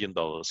is Canadian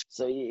dollars.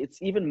 So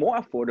it's even more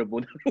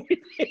affordable than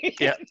we think.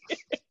 Yeah,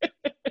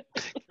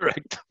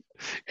 correct.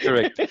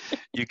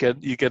 You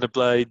can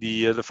apply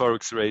the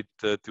forex rate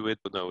to it.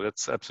 But no,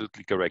 that's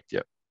absolutely correct.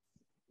 Yeah.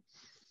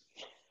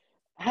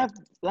 I have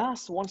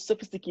one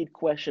sophisticated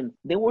question.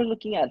 They were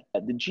looking at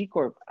the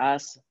G-Corp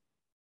as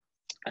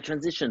a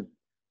transition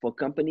for a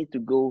company to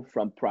go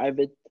from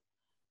private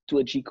to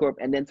a G-Corp,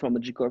 and then from a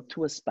G-Corp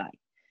to a SPAC.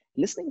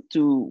 Listening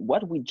to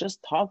what we just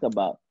talked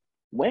about,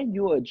 when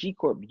you are a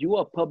G-Corp, you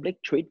are a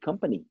public trade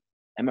company.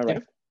 Am I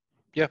right?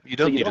 Yeah, you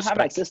don't need a SPAC. Have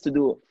access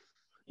to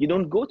you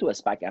don't go to a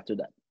SPAC after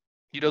that.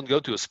 You don't go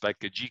to a SPAC.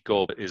 A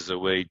G-Corp is a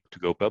way to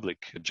go public,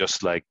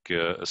 just like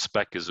a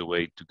SPAC is a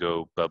way to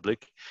go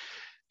public.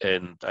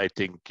 And I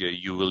think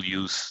you will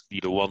use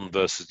either one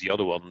versus the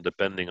other one,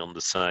 depending on the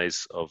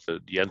size of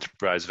the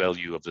enterprise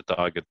value of the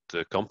target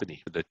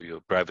company, that your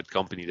private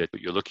company that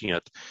you're looking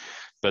at.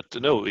 But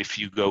no, if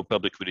you go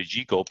public with a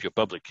G-Corp, you're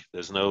public.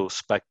 There's no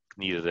SPAC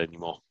needed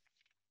anymore.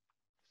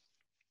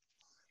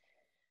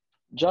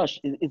 Josh,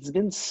 it's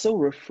been so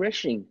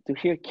refreshing to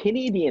hear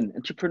Canadian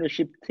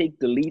entrepreneurship take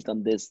the lead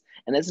on this.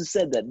 And as you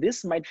said, that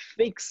this might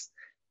fix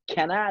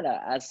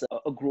Canada as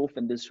a growth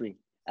industry,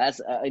 as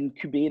an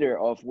incubator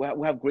of,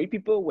 we have great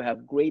people, we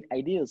have great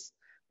ideas,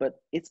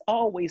 but it's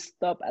always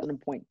stopped at one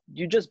point.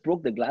 You just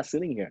broke the glass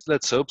ceiling here.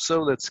 Let's hope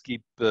so. Let's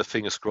keep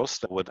fingers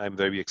crossed. What I'm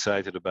very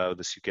excited about,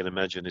 as you can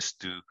imagine, is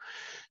to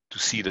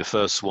see the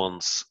first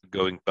ones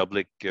going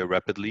public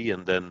rapidly,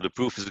 and then the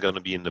proof is going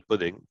to be in the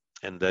pudding.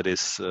 And that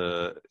is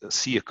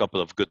see a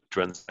couple of good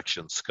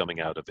transactions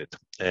coming out of it.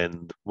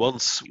 And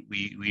once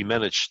we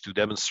manage to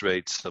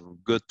demonstrate some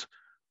good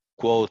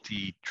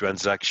quality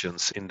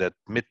transactions in that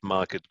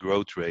mid-market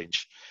growth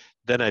range,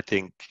 then I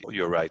think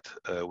you're right.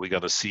 We're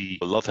going to see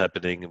a lot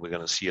happening, and we're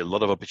going to see a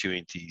lot of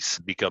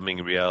opportunities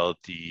becoming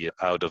reality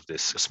out of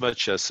this. As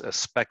much as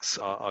SPACs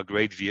are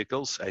great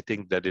vehicles, I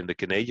think that in the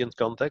Canadian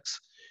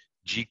context,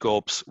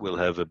 G-Corps will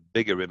have a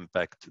bigger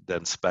impact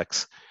than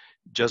SPACs,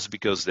 just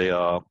because they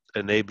are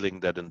enabling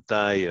that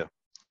entire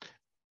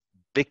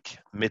big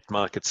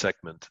mid-market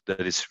segment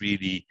that is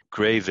really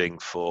craving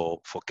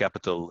for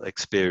capital,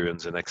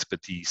 experience, and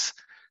expertise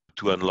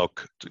to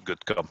unlock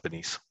good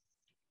companies.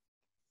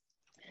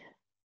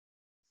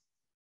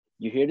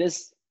 You hear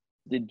this?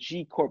 The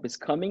G-Corp is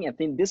coming. I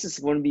think this is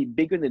going to be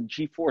bigger than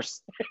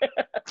G-Force.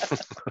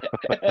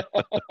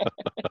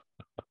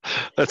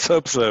 Let's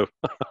hope so.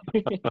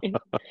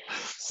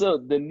 So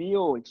the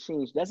Neo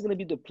Exchange, that's going to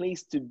be the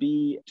place to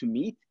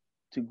meet,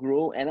 to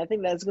grow. And I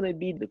think that's going to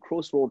be the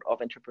crossroad of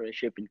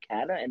entrepreneurship in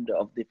Canada and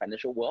of the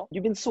financial world.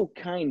 You've been so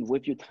kind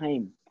with your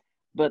time.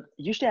 But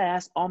usually I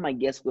ask all my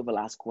guests with a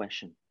last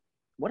question.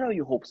 What are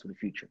your hopes for the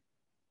future?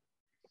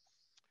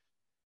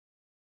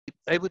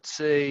 I would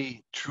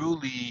say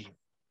truly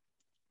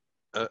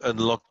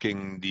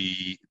unlocking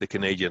the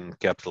Canadian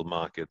capital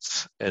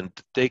markets and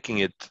taking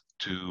it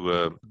to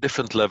a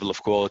different level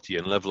of quality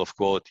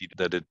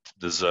that it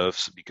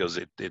deserves, because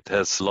it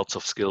has lots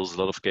of skills, a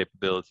lot of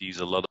capabilities,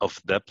 a lot of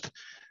depth.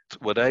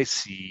 What I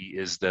see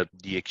is that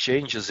the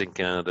exchanges in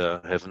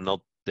Canada have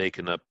not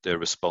taken up their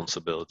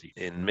responsibility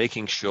in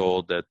making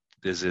sure that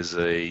this is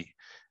a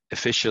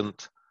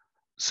efficient,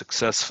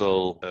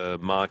 successful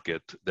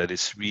market that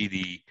is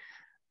really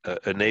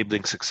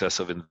enabling success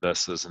of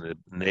investors and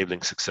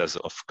enabling success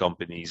of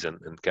companies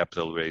and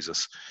capital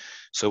raisers.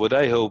 So what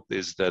I hope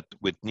is that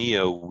with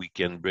NEO, we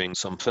can bring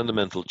some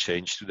fundamental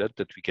change to that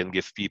we can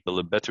give people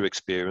a better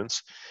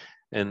experience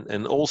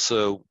and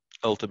also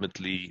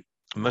ultimately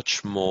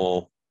much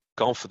more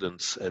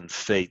confidence and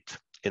faith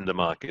in the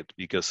market,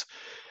 because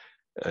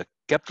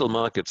capital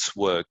markets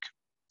work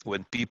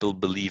when people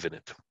believe in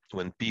it,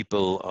 when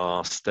people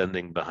are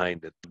standing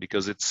behind it,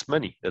 because it's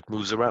money that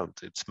moves around.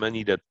 It's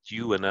money that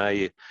you and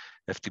I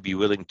have to be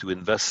willing to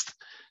invest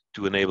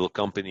to enable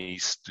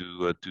companies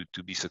to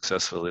be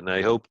successful. And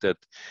I hope that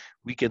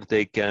we can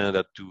take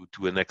Canada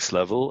to a next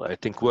level. I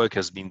think work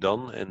has been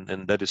done,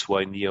 and that is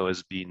why NEO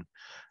has been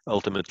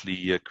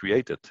ultimately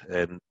created.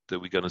 And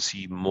we're going to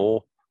see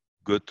more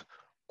good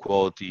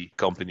quality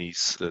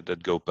companies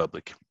that go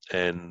public.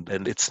 And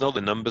it's not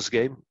a numbers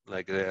game.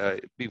 Like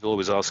people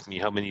always ask me,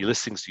 how many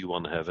listings do you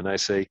want to have? And I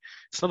say,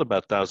 it's not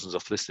about thousands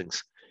of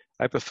listings.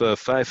 I prefer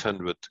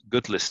 500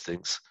 good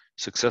listings,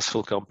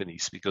 successful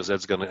companies, because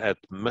that's going to add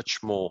much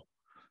more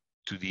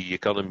to the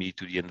economy,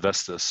 to the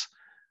investors,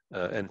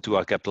 and to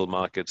our capital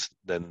markets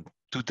than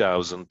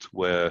 2,000,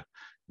 where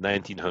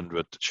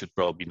 1,900 should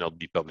probably not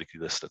be publicly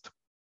listed.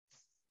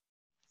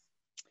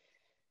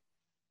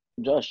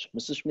 Josh,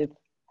 Mr. Schmitt,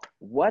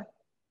 what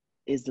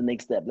is the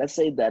next step? Let's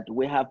say that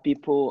we have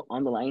people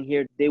on the line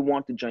here, they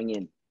want to join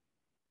in.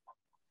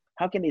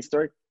 How can they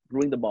start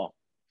growing the ball?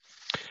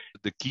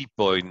 The key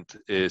point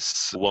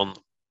is, one,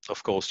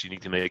 of course, you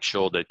need to make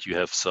sure that you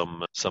have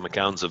some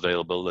accounts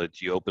available,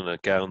 that you open an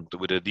account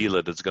with a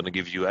dealer that's going to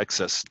give you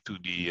access to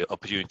the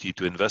opportunity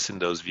to invest in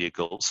those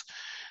vehicles.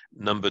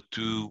 Number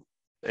two,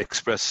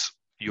 express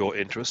your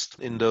interest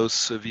in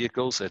those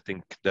vehicles. I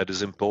think that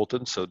is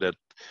important, so that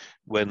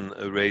when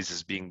a raise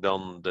is being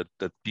done,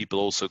 that people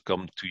also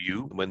come to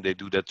you when they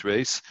do that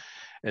raise.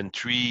 And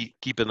three,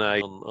 keep an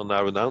eye on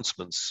our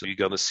announcements. So you're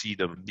going to see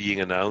them being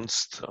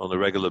announced on a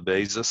regular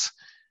basis.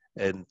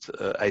 And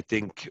I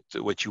think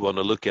what you want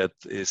to look at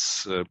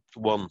is,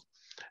 one,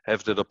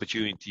 have that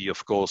opportunity,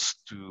 of course,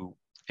 to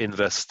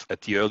invest at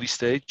the early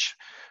stage.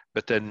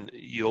 But then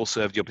you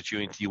also have the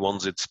opportunity,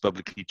 once it's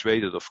publicly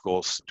traded, of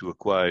course, to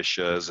acquire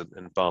shares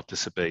and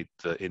participate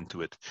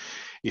into it.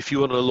 If you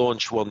want to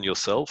launch one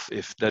yourself,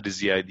 if that is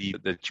the idea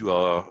that you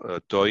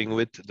are toying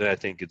with, then I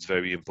think it's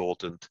very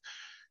important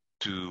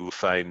to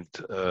find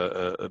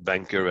a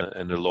banker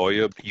and a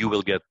lawyer. You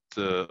will get,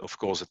 of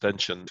course,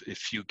 attention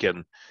if you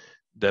can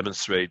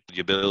demonstrate the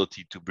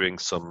ability to bring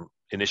some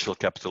initial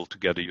capital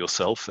together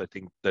yourself. I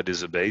think that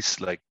is a base.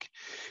 Like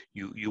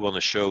you want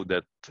to show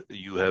that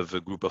you have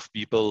a group of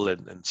people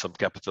and some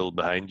capital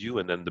behind you,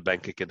 and then the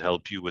banker can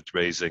help you with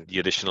raising the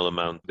additional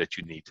amount that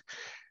you need.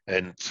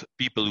 And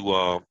people who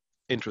are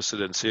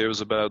interested and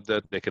serious about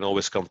that, they can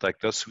always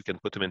contact us. We can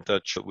put them in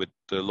touch with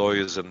the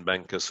lawyers and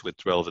bankers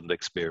with relevant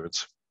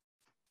experience.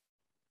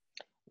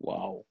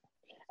 Wow.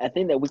 I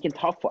think that we can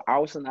talk for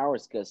hours and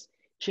hours, because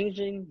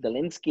changing the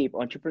landscape of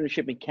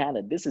entrepreneurship in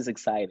Canada, this is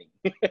exciting.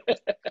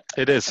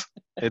 It is.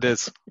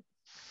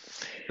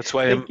 That's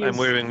why I'm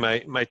wearing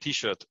my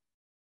T-shirt.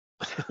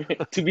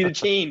 To be the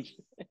change.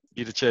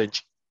 Be the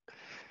change.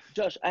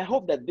 Josh, I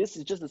hope that this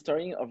is just the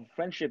starting of a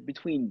friendship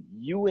between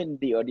you and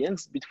the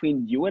audience,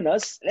 between you and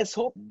us. Let's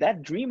hope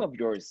that dream of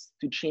yours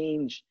to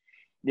change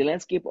the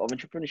landscape of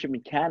entrepreneurship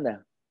in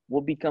Canada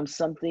will become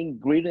something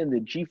greater than the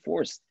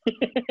G-Force.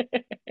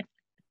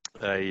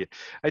 I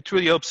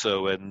truly hope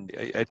so, and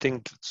I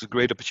think it's a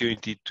great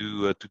opportunity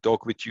to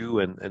talk with you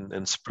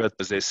and spread,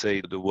 as they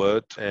say, the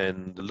word.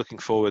 And looking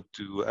forward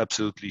to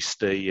absolutely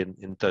stay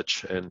in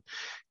touch. And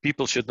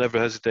people should never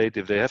hesitate.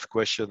 If they have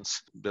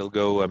questions, they'll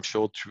go, I'm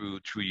sure,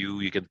 through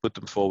you. You can put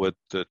them forward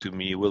to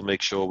me. We'll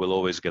make sure we'll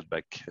always get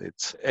back.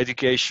 It's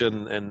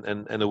education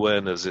and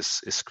awareness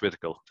is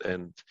critical.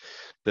 And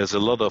there's a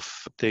lot of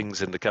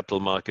things in the capital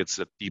markets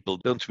that people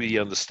don't really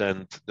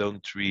understand,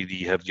 don't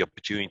really have the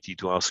opportunity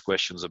to ask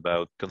questions about.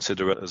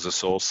 Consider it as a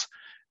source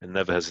and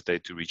never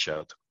hesitate to reach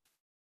out.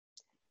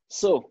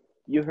 So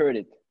you heard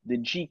it, the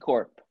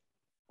G-Corp.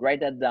 Write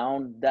that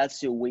down.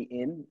 That's your way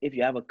in. If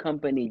you have a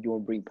company you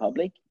want to bring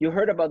public, you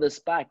heard about the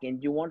SPAC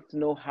and you want to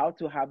know how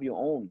to have your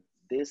own.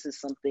 This is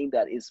something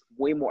that is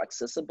way more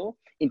accessible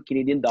in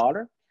Canadian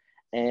dollar.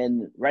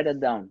 And write that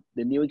down.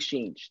 The new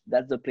exchange.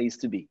 That's the place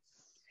to be.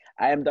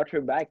 I am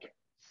Dr. Beck.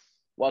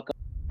 Welcome.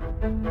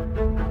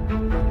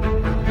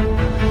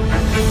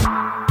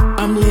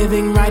 I'm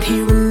living right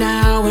here and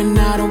now, and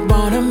I don't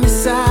wanna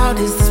miss out.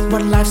 Is this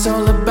what life's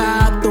all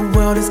about? The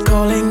world is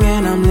calling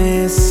and I'm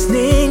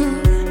listening.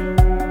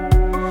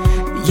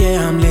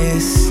 Yeah, I'm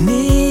listening.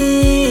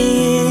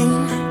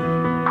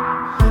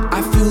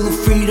 I feel the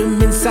freedom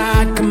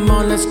inside. Come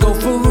on, let's go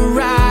for a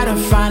ride. I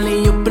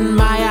finally opened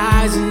my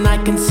eyes and I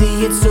can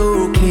see it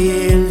so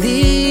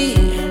clearly.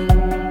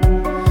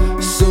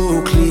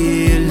 So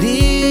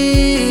clearly.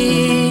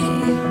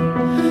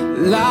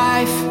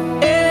 Life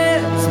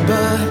is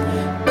but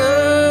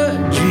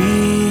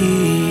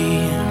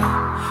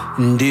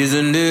and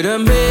isn't it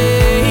amazing?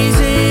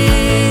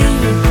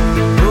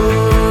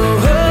 Oh.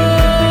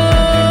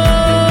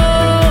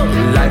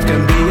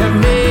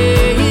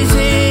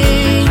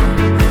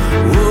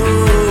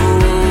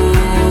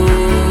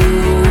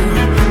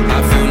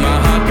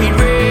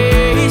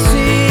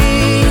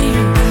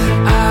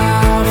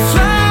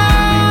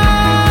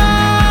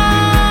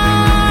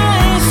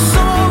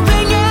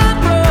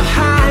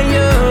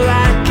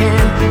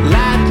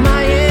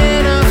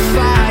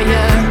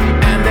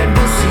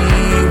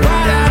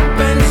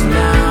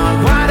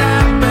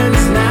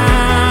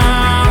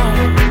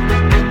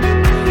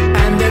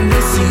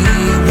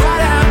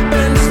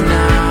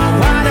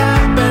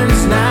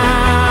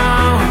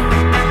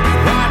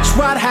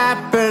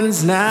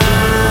 now.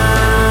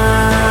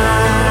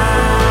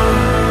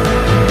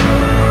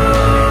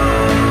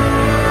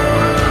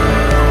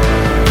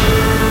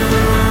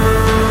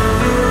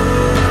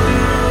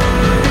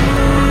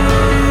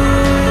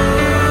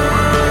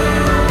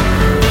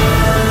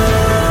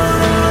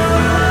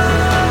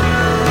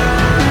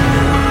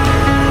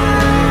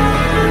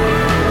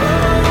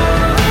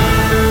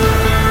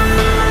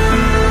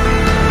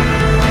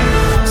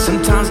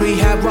 We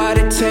have what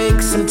it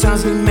takes,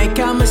 sometimes we make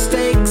our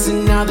mistakes,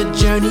 and now the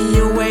journey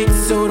awaits,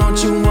 so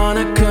don't you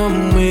wanna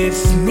come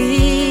with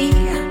me?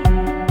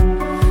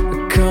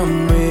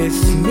 Come with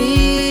me.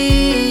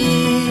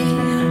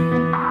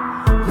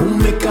 We'll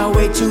make our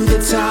way to the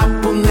top,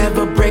 we'll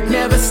never break,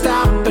 never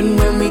stop, and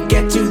when we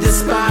get to the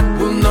spot,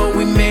 we'll know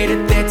we made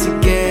it there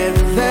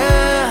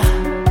together.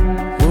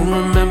 We'll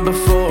remember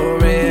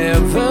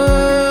forever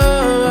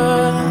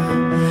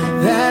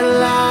that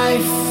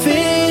life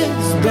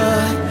is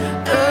but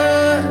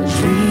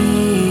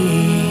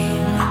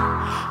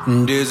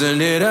and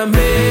isn't it amazing?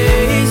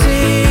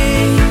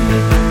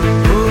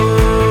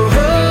 Oh,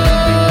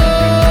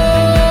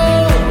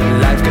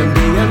 life can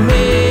be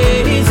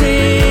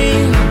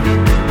amazing.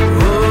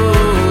 Oh,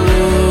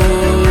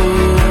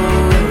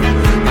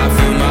 I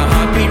feel my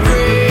heartbeat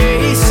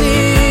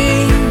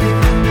racing.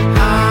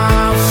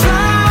 I'll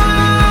fly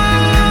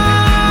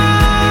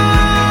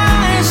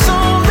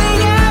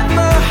soaring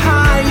ever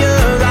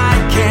higher. I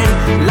can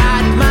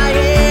light my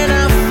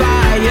inner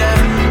fire,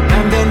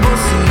 and then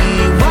we'll see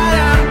what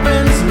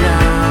happens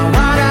now,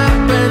 what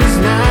happens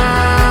now.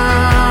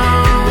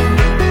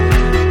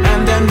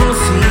 And then we'll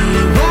see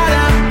what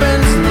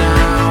happens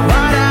now,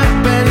 what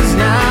happens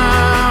now.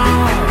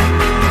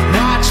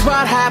 Watch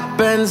what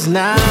happens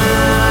now.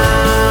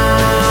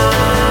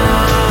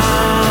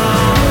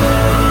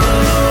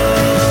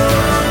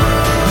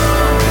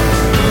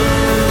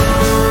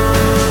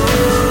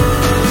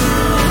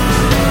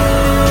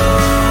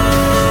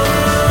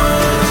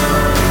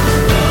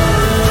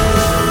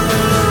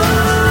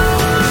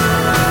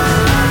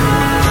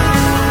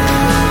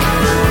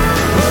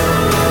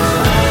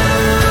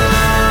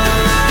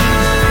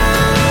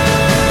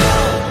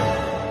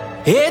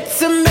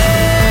 It's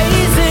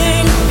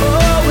amazing,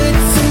 oh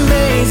it's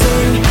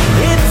amazing,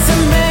 it's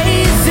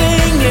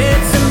amazing,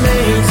 it's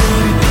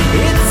amazing,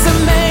 it's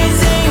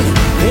amazing,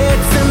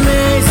 it's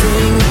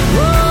amazing,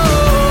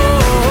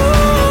 whoa,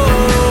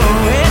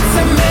 it's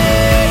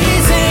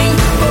amazing,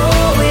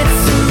 oh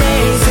it's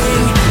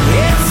amazing,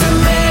 it's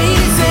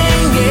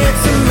amazing,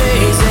 it's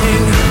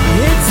amazing,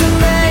 it's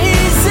amazing,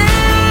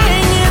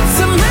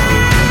 it's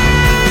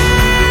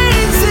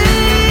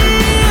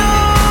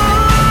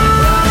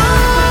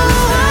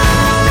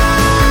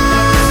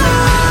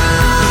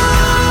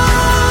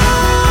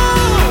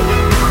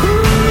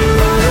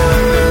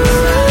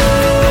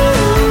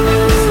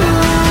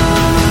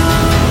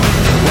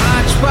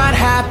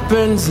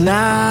happens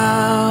now.